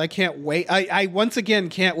Wilde, I can't wait. I once again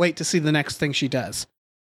can't wait to see the next thing she does.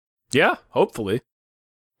 Yeah, hopefully.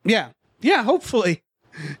 Yeah, hopefully.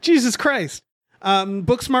 Jesus Christ.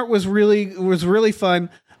 Booksmart was really fun.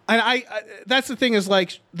 And I that's the thing, is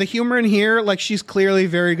like the humor in here, like she's clearly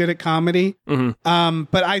very good at comedy. Mm-hmm.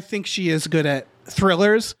 But I think she is good at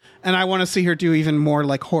thrillers, and I want to see her do even more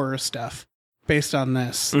like horror stuff based on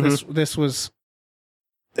this. Mm-hmm. This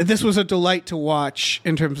was a delight to watch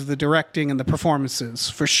in terms of the directing and the performances,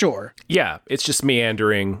 for sure. Yeah, it's just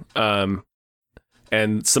meandering.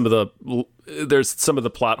 And some of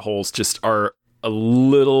the plot holes just are a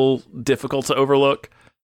little difficult to overlook.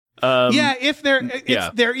 If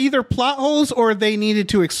they're either plot holes or they needed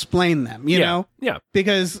to explain them, you know? Yeah.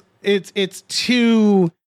 Because it's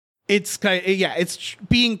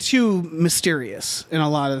being too mysterious in a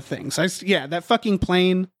lot of things. That fucking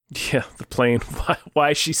plane. Yeah, the plane.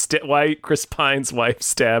 Why Chris Pine's wife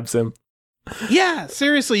stabs him. Yeah,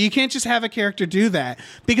 seriously, you can't just have a character do that,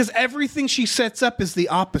 because everything she sets up is the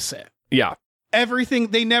opposite. Yeah. Everything,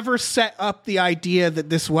 they never set up the idea that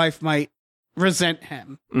this wife might resent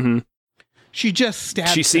him. Mm-hmm. She just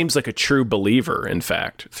stabs him. Seems like a true believer, in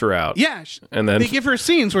fact, throughout. Yeah. And then they give her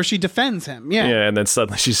scenes where she defends him. Yeah. Yeah, and then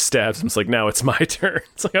suddenly she stabs him. It's like, now it's my turn.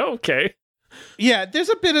 It's like, oh, okay. Yeah, there's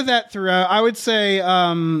a bit of that throughout. I would say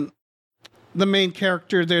the main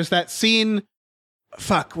character, there's that scene.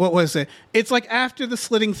 Fuck, what was it? It's like after the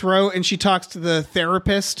slitting throat, and she talks to the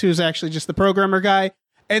therapist, who's actually just the programmer guy.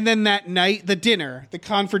 And then that night, the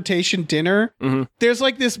confrontation dinner, mm-hmm. There's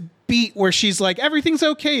like this beat where she's like, everything's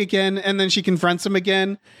okay again. And then she confronts him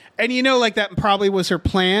again. And you know, like that probably was her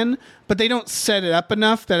plan, but they don't set it up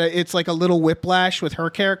enough that it's like a little whiplash with her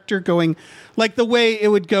character going like the way it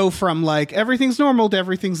would go from like everything's normal to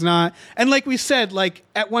everything's not. And like we said, like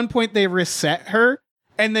at one point they reset her,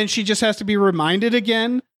 and then she just has to be reminded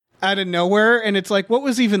again out of nowhere. And it's like, what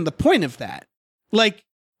was even the point of that? Like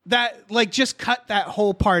that, like just cut that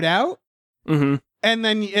whole part out. Mm-hmm. And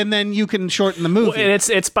then you can shorten the movie. Well, and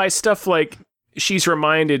it's by stuff like she's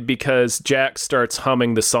reminded because Jack starts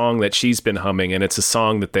humming the song that she's been humming, and it's a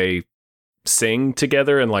song that they sing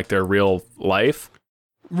together in like their real life.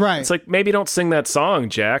 Right. It's like, maybe don't sing that song,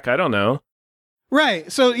 Jack. I don't know.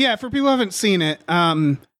 Right. So yeah, for people who haven't seen it,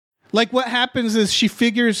 like what happens is she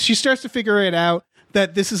starts to figure it out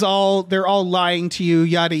that they're all lying to you,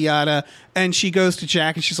 yada yada. And she goes to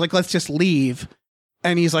Jack and she's like, let's just leave.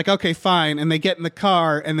 And he's like, okay, fine. And they get in the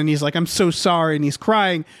car, and then he's like, I'm so sorry. And he's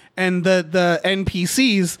crying. And the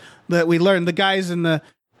NPCs that we learned, the guys in the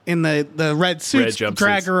red suits,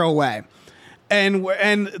 drag her away. And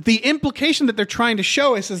the implication that they're trying to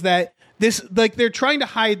show us is that this, like, they're trying to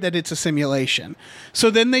hide that it's a simulation. So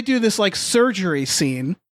then they do this like surgery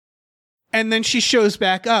scene, and then she shows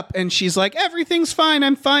back up and she's like, everything's fine.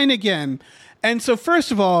 I'm fine again. And so first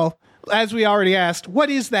of all, as we already asked, what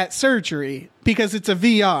is that surgery? Because it's a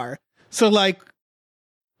VR. So like,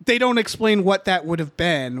 they don't explain what that would have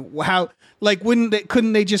been. How, like,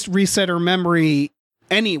 couldn't they just reset her memory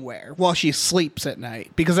anywhere while she sleeps at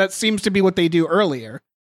night? Because that seems to be what they do earlier.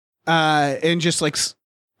 And just like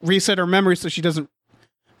reset her memory so she doesn't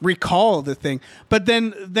recall the thing. But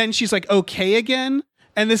then she's like, okay again.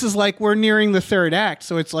 And this is like, we're nearing the third act.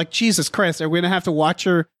 So it's like, Jesus Christ, are we going to have to watch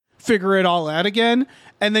her figure it all out again?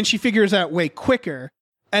 And then she figures out way quicker.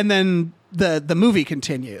 And then the movie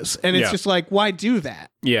continues. And it's just like, why do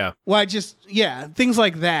that? Yeah. Why just, things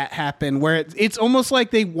like that happen where it's almost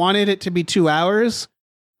like they wanted it to be 2 hours.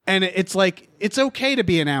 And it's like, it's okay to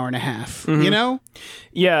be an hour and a half, mm-hmm. you know?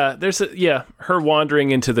 Yeah. Her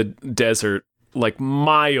wandering into the desert, like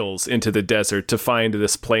miles into the desert to find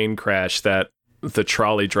this plane crash that the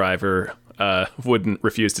trolley driver wouldn't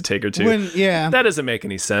refuse to take her to. That doesn't make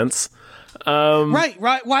any sense. Right.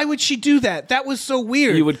 Why would she do that? That was so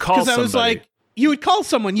weird. You would call somebody. I was like, you would call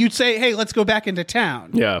someone. You'd say, hey, let's go back into town.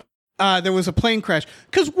 Yeah. There was a plane crash.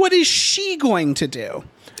 Because what is she going to do?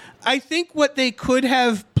 I think what they could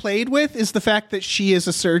have played with is the fact that she is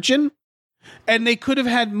a surgeon. And they could have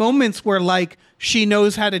had moments where, like, she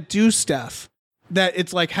knows how to do stuff. That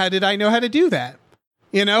it's like, how did I know how to do that?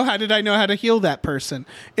 You know, how did I know how to heal that person?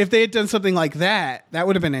 If they had done something like that, that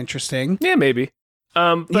would have been interesting. Yeah, maybe.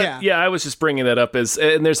 But I was just bringing that up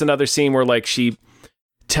and there's another scene where like she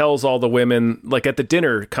tells all the women, like at the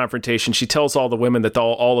dinner confrontation, she tells all the women that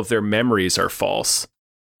all of their memories are false.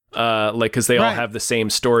 Like, because they all have the same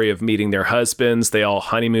story of meeting their husbands. They all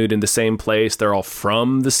honeymooned in the same place. They're all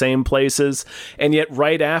from the same places. And yet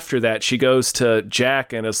right after that, she goes to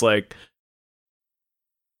Jack and is like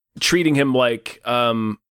treating him like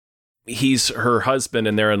he's her husband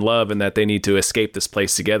and they're in love and that they need to escape this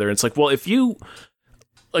place together. And it's like, well, if you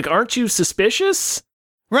like, aren't you suspicious?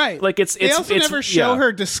 Right. Like they also never show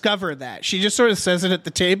her discover that. She just sort of says it at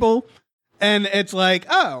the table and it's like,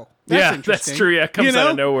 oh, that's true. Yeah, it comes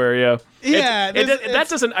out of nowhere. Yeah, yeah. That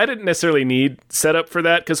doesn't. I didn't necessarily need setup for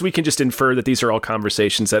that because we can just infer that these are all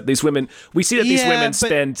conversations that these women. We see that these women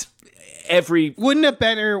spend every. Wouldn't a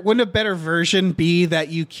better version be that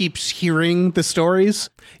you keep hearing the stories?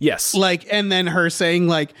 Yes. Like, and then her saying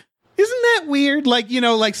like, "Isn't that weird?" Like,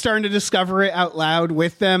 like starting to discover it out loud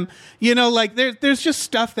with them. Like there's just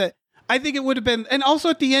stuff that I think it would have been. And also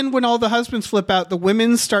at the end when all the husbands flip out, the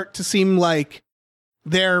women start to seem like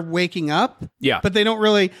they're waking up. Yeah. But they don't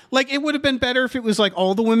really like, it would have been better if it was like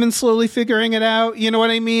all the women slowly figuring it out. You know what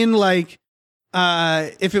I mean? Like,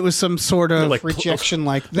 if it was some sort of like rejection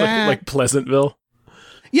like that. Like Pleasantville.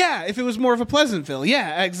 Yeah. If it was more of a Pleasantville.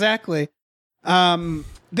 Yeah, exactly.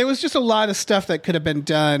 There was just a lot of stuff that could have been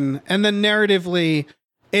done. And then narratively,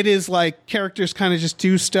 it is like characters kind of just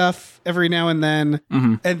do stuff every now and then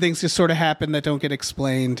and things just sort of happen that don't get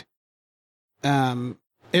explained.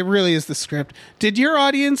 It really is the script. Did your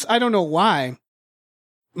audience, I don't know why,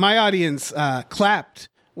 my audience clapped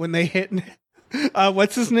when they hit,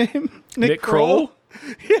 what's his name? Nick Kroll?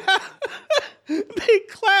 Yeah. They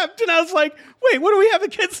clapped and I was like, wait, what do we have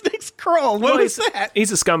against Nick Kroll? What was that?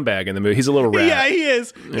 He's a scumbag in the movie. He's a little rat. Yeah, he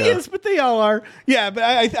is. Yeah. He is, but they all are. Yeah, but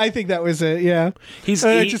I think that was it, yeah.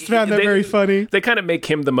 I just found that very funny. They kind of make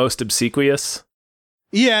him the most obsequious.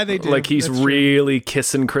 Yeah, they do. Like he's really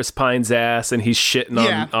kissing Chris Pine's ass and he's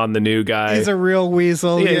shitting on the new guy. He's a real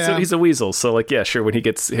weasel. Yeah. He's a weasel. So like, yeah, sure. When he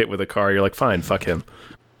gets hit with a car, you're like, fine, fuck him.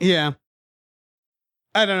 Yeah.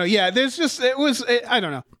 I don't know. Yeah, there's just, I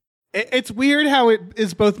don't know. It's weird how it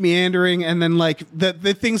is both meandering and then like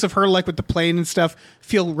the things of her like with the plane and stuff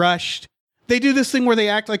feel rushed. They do this thing where they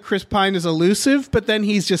act like Chris Pine is elusive, but then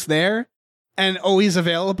he's just there and always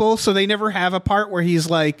available. So they never have a part where he's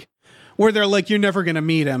like, where they're like, you're never going to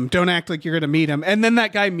meet him. Don't act like you're going to meet him. And then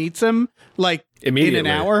that guy meets him like in an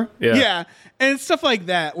hour. Yeah. And stuff like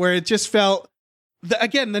that, where it just felt,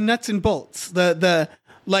 the nuts and bolts, the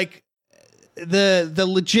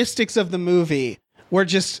logistics of the movie were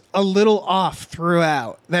just a little off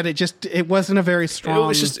throughout. That it wasn't a very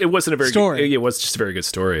strong it wasn't a very story. It was just a very good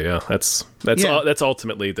story. Yeah. That's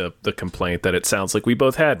ultimately the complaint that it sounds like we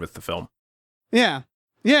both had with the film. Yeah.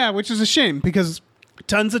 Yeah. Which is a shame because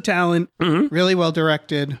tons of talent, really well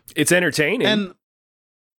directed. It's entertaining. And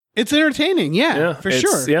it's entertaining, for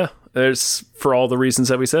sure. Yeah. There's for all the reasons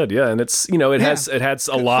that we said. Yeah. And it's, it has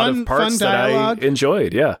a lot of parts that I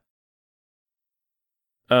enjoyed. Yeah.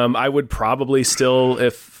 I would probably still,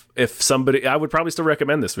 I would probably still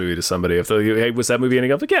recommend this movie to somebody. If they, hey, was that movie any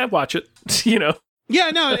good? Like, yeah, watch it. Yeah,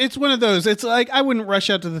 no, it's one of those. It's like, I wouldn't rush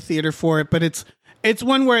out to the theater for it, but it's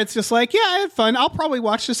one where it's just like, yeah, I had fun. I'll probably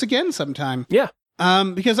watch this again sometime. Yeah.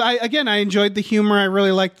 Because I enjoyed the humor. I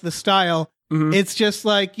really liked the style. It's just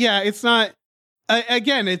like, yeah, it's not,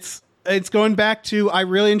 again, it's going back to, I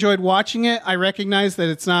really enjoyed watching it. I recognize that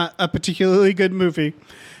it's not a particularly good movie.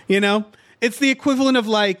 It's the equivalent of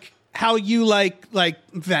like how you like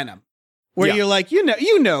Venom, where you're like,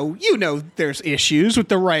 there's issues with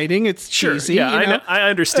the writing. It's cheesy. Yeah, I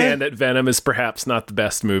understand that Venom is perhaps not the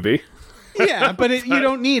best movie. Yeah, but you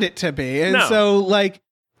don't need it to be. And so like,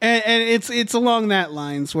 and it's along that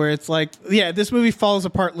lines where it's like, yeah, this movie falls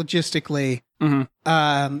apart logistically. And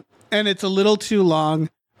it's a little too long,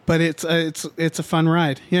 but it's a fun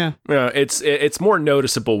ride. Yeah. Yeah. It's more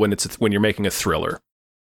noticeable when you're making a thriller.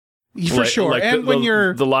 For sure. Like and when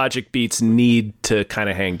the logic beats need to kind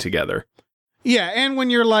of hang together. Yeah. And when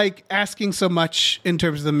you're like asking so much in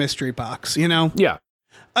terms of the mystery box, Yeah.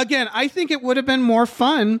 Again, I think it would have been more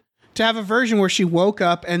fun to have a version where she woke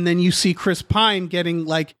up and then you see Chris Pine getting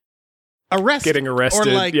like arrested. Getting arrested.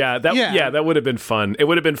 Or like, that would have been fun. It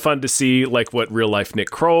would have been fun to see like what real life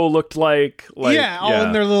Nick Kroll looked like. All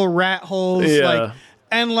in their little rat holes. Yeah.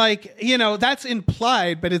 And like, that's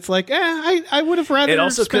implied, but it's like, I would have rather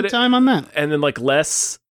spent time on that. And then like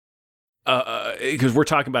less, because we're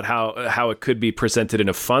talking about how it could be presented in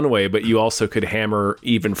a fun way, but you also could hammer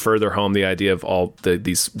even further home the idea of all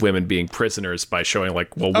these women being prisoners by showing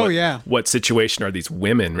like, well, what situation are these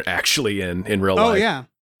women actually in real life? Oh, yeah.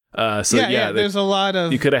 There's a lot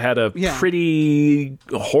of... You could have had a pretty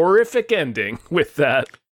horrific ending with that.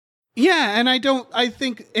 Yeah, and I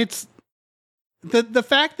think it's... The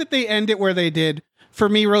fact that they end it where they did, for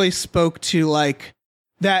me, really spoke to, like,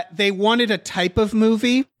 that they wanted a type of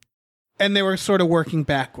movie, and they were sort of working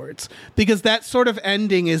backwards. Because that sort of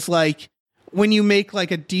ending is like, when you make,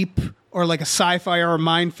 like, a deep, or like a sci-fi or a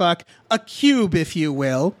mindfuck, a Cube, if you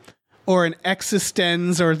will, or an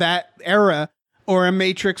Existenz, or that era... or a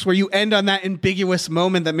Matrix, where you end on that ambiguous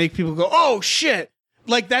moment that makes people go, oh shit.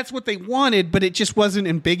 Like, that's what they wanted, but it just wasn't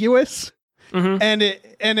ambiguous. Mm-hmm.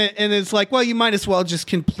 And it's like, well, you might as well just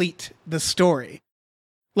complete the story.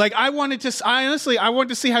 Like, I wanted to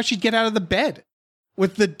see how she'd get out of the bed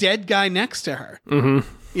with the dead guy next to her. Mm-hmm.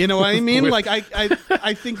 You know what I mean? Like,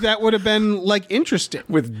 I think that would have been, like, interesting.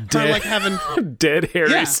 With dead, like having dead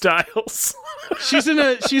Harry Styles. She's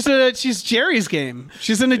Jerry's game.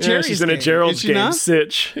 She's in a Jerry's game. She's in a Gerald's game, not?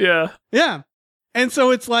 Sitch. Yeah. Yeah. And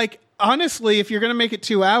so it's like, honestly, if you're going to make it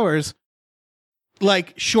 2 hours,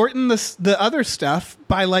 like, shorten the other stuff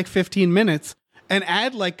by like 15 minutes and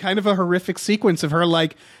add like kind of a horrific sequence of her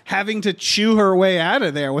like having to chew her way out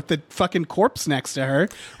of there with the fucking corpse next to her.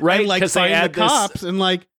 Right. And like find the cops and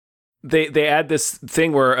like, They add this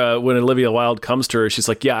thing where when Olivia Wilde comes to her, she's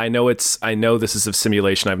like, yeah, I know this is a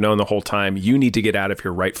simulation. I've known the whole time. You need to get out of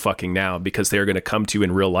here right fucking now, because they're going to come to you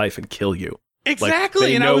in real life and kill you. Exactly.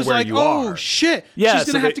 Like, and I was like, oh shit. Yeah, she's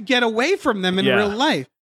going to have to get away from them in real life.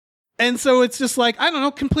 And so it's just like, I don't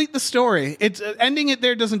know, complete the story. It's ending it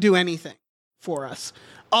there doesn't do anything for us.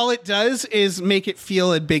 All it does is make it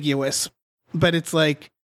feel ambiguous, but it's like,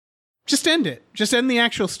 just end it. Just end the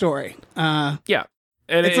actual story. Yeah.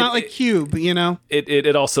 And it's not like Cube, you know?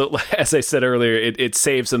 It also, as I said earlier, it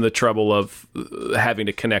saves them the trouble of having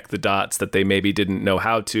to connect the dots that they maybe didn't know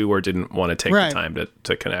how to or didn't want to take the time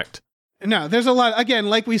to connect. No, there's a lot. Again,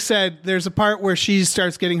 like we said, there's a part where she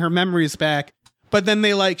starts getting her memories back, but then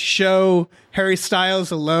they like show Harry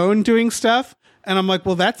Styles alone doing stuff. And I'm like,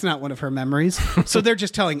 well, that's not one of her memories. So they're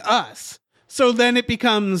just telling us. So then it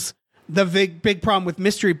becomes the big problem with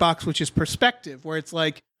Mystery Box, which is perspective, where it's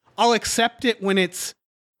like, I'll accept it when it's,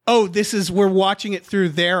 we're watching it through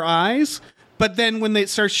their eyes. But then when they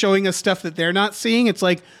start showing us stuff that they're not seeing, it's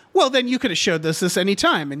like, well, then you could have showed us this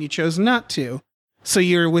anytime and you chose not to. So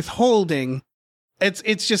you're withholding. It's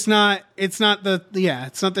not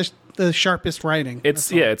the sharpest writing.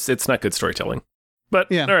 It's not good storytelling.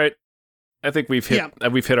 But all right. I think we've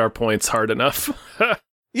hit our points hard enough.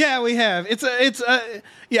 Yeah, we have.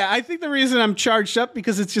 I think the reason I'm charged up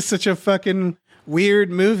because it's just such a fucking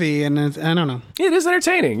weird movie, and I don't know. It is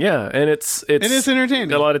entertaining, yeah, and it is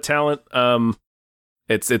entertaining. A lot of talent.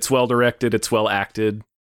 It's well directed. It's well acted.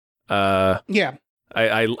 Yeah.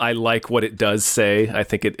 I like what it does say. I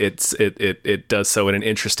think it does so in an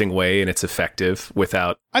interesting way, and it's effective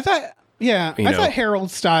without. I thought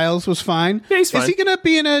Harold Styles was fine. Yeah, he's fine. Is he gonna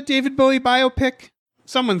be in a David Bowie biopic?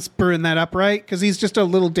 Someone's brewing that up, right? Because he's just a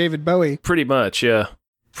little David Bowie. Pretty much, yeah.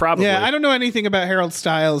 Probably. Yeah, I don't know anything about Harold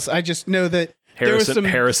Styles. I just know that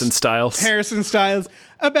Harrison Styles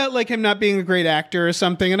about like him not being a great actor or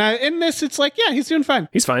something. And in this, it's like, yeah, he's doing fine.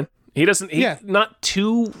 He's fine. He doesn't. Not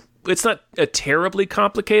too. It's not a terribly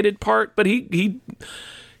complicated part, but he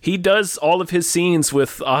does all of his scenes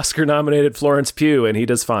with Oscar-nominated Florence Pugh, and he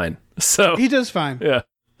does fine. So he does fine. Yeah.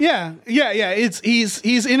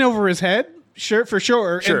 He's in over his head. Sure, for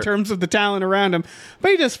sure, in terms of the talent around him.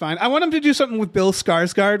 But he does fine. I want him to do something with Bill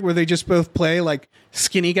Skarsgård where they just both play like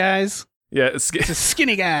skinny guys. Yeah, it's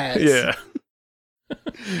skinny guys. Yeah.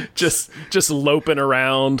 just loping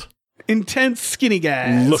around. Intense skinny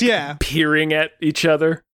guys. Peering at each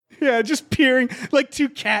other. Yeah, just peering like two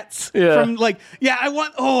cats from like, I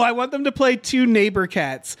want them to play two neighbor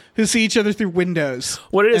cats who see each other through windows.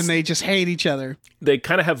 What it is, and they just hate each other. They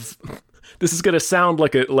kind of have. This is going to sound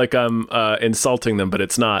like I'm insulting them, but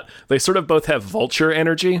it's not. They sort of both have vulture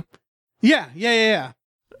energy. Yeah.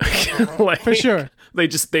 Like, for sure. They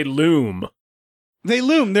loom. They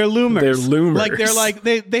loom. They're loomers. They're loomers. Like they're like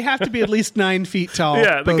they have to be at least 9 feet tall.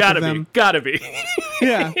 Yeah, they gotta be.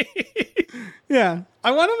 Yeah. Yeah. I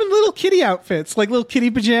want them in little kitty outfits, like little kitty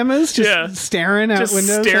pajamas, just staring out windows.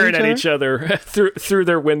 Just staring at each other through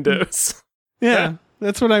their windows. Yeah,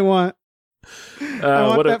 that's what I want. I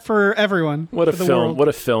want that for everyone. What a film! World. What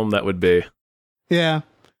a film that would be. Yeah.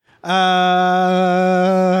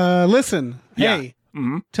 Listen. Yeah. Hey,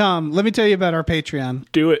 Tom, let me tell you about our Patreon.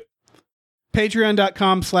 Do it.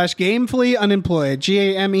 Patreon.com/gamefully unemployed.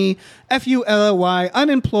 GAMEFULLY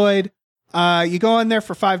unemployed. You go on there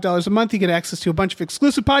for $5 a month. You get access to a bunch of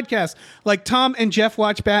exclusive podcasts like Tom and Jeff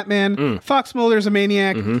Watch Batman, Fox Mulder's a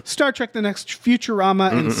Maniac, Star Trek The Next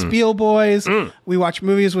Futurama, and Spiel Boys. We watch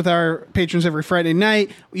movies with our patrons every Friday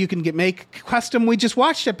night. You can make custom We Just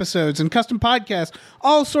Watched episodes and custom podcasts,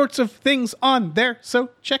 all sorts of things on there.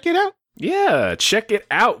 So check it out. Yeah, check it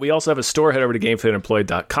out. We also have a store. Head over to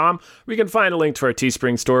GameFitUnemployed.com where you can find a link to our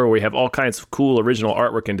Teespring store where we have all kinds of cool original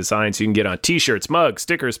artwork and designs you can get on t-shirts, mugs,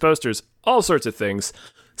 stickers, posters, all sorts of things.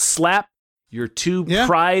 Slap your two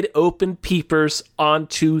Pride Open peepers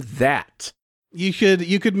onto that. You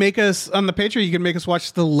could make us, on the Patreon, you could make us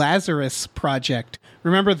watch The Lazarus Project.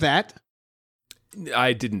 Remember that?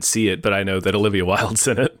 I didn't see it, but I know that Olivia Wilde's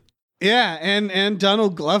in it. Yeah, and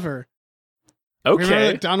Donald Glover. Okay.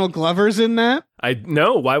 Remember that Donald Glover's in that?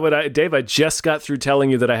 No, why would I? Dave, I just got through telling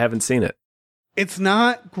you that I haven't seen it. It's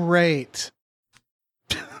not great.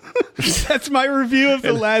 That's my review of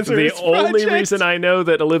The Lazarus Project. The only reason I know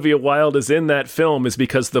that Olivia Wilde is in that film is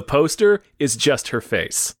because the poster is just her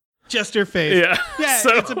face. Just her face. Yeah,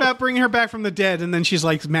 so, it's about bringing her back from the dead, and then she's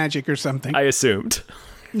like magic or something. I assumed.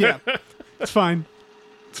 Yeah, it's fine.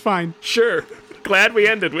 It's fine. Sure. Glad we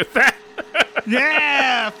ended with that.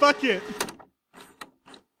 Yeah, fuck it.